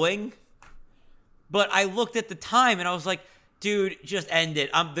kept going, but I looked at the time and I was like, dude, just end it.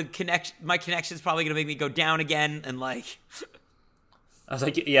 My connection's probably gonna make me go down again, and like. I was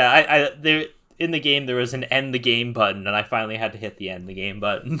like, yeah, there in the game there was an end the game button, and I finally had to hit the end the game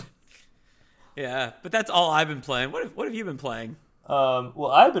button. Yeah, but that's all I've been playing. What have you been playing? Well,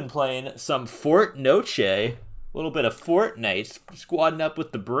 I've been playing some Fort Noche, a little bit of Fortnite, squadding up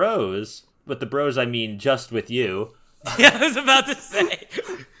with the bros. With the bros, I mean just with you. Yeah, I was about to say.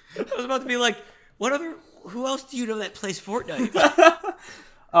 I was about to be like, who else do you know that plays Fortnite?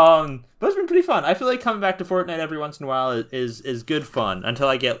 But it's been pretty fun. I feel like coming back to Fortnite every once in a while is good fun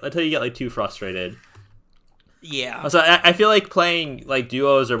until you get like too frustrated. Yeah. So I feel like playing like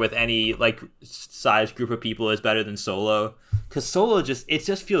duos or with any like size group of people is better than solo, because solo it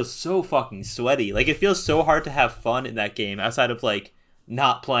just feels so fucking sweaty. Like it feels so hard to have fun in that game outside of like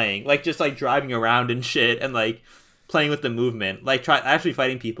not playing, like just like driving around and shit and like playing with the movement. Like actually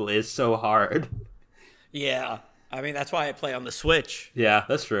fighting people is so hard. Yeah. I mean, that's why I play on the Switch. Yeah,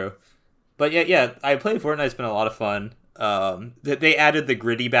 that's true. But yeah, I played Fortnite. It's been a lot of fun. They added the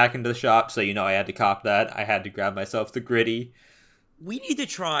gritty back into the shop, so I had to cop that. I had to grab myself the gritty. We need to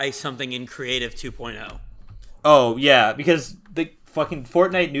try something in Creative 2.0. Oh yeah, because the fucking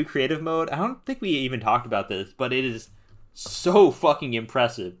Fortnite new creative mode. I don't think we even talked about this, but it is so fucking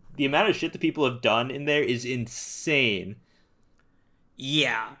impressive. The amount of shit that people have done in there is insane.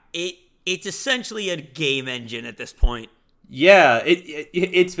 Yeah, it's essentially a game engine at this point. Yeah,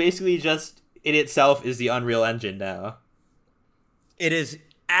 it's basically just it itself is the Unreal Engine now. It is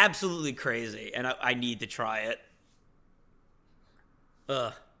absolutely crazy, and I need to try it.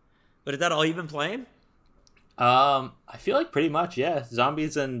 But is that all you've been playing? I feel like pretty much, yeah.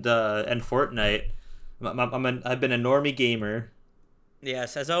 Zombies and Fortnite. I've been a normie gamer.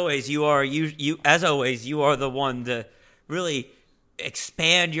 Yes, as always, you are the one to really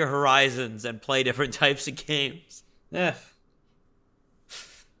expand your horizons and play different types of games. Yeah.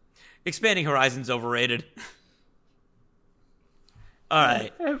 Expanding horizons overrated. All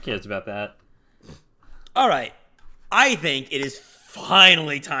right. Who cares about that? All right. I think it is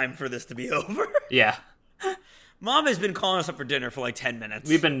finally time for this to be over. Yeah. Mom has been calling us up for dinner for like 10 minutes.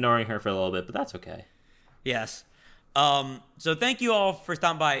 We've been ignoring her for a little bit, but that's okay. Yes. So thank you all for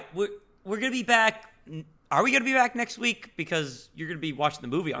stopping by. We're going to be back. Are we going to be back next week? Because you're going to be watching the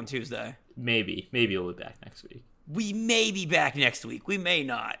movie on Tuesday. Maybe we'll be back next week. We may be back next week. We may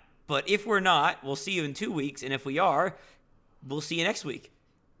not. But if we're not, we'll see you in 2 weeks. And if we are, we'll see you next week.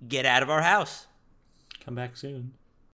 Get out of our house. Come back soon.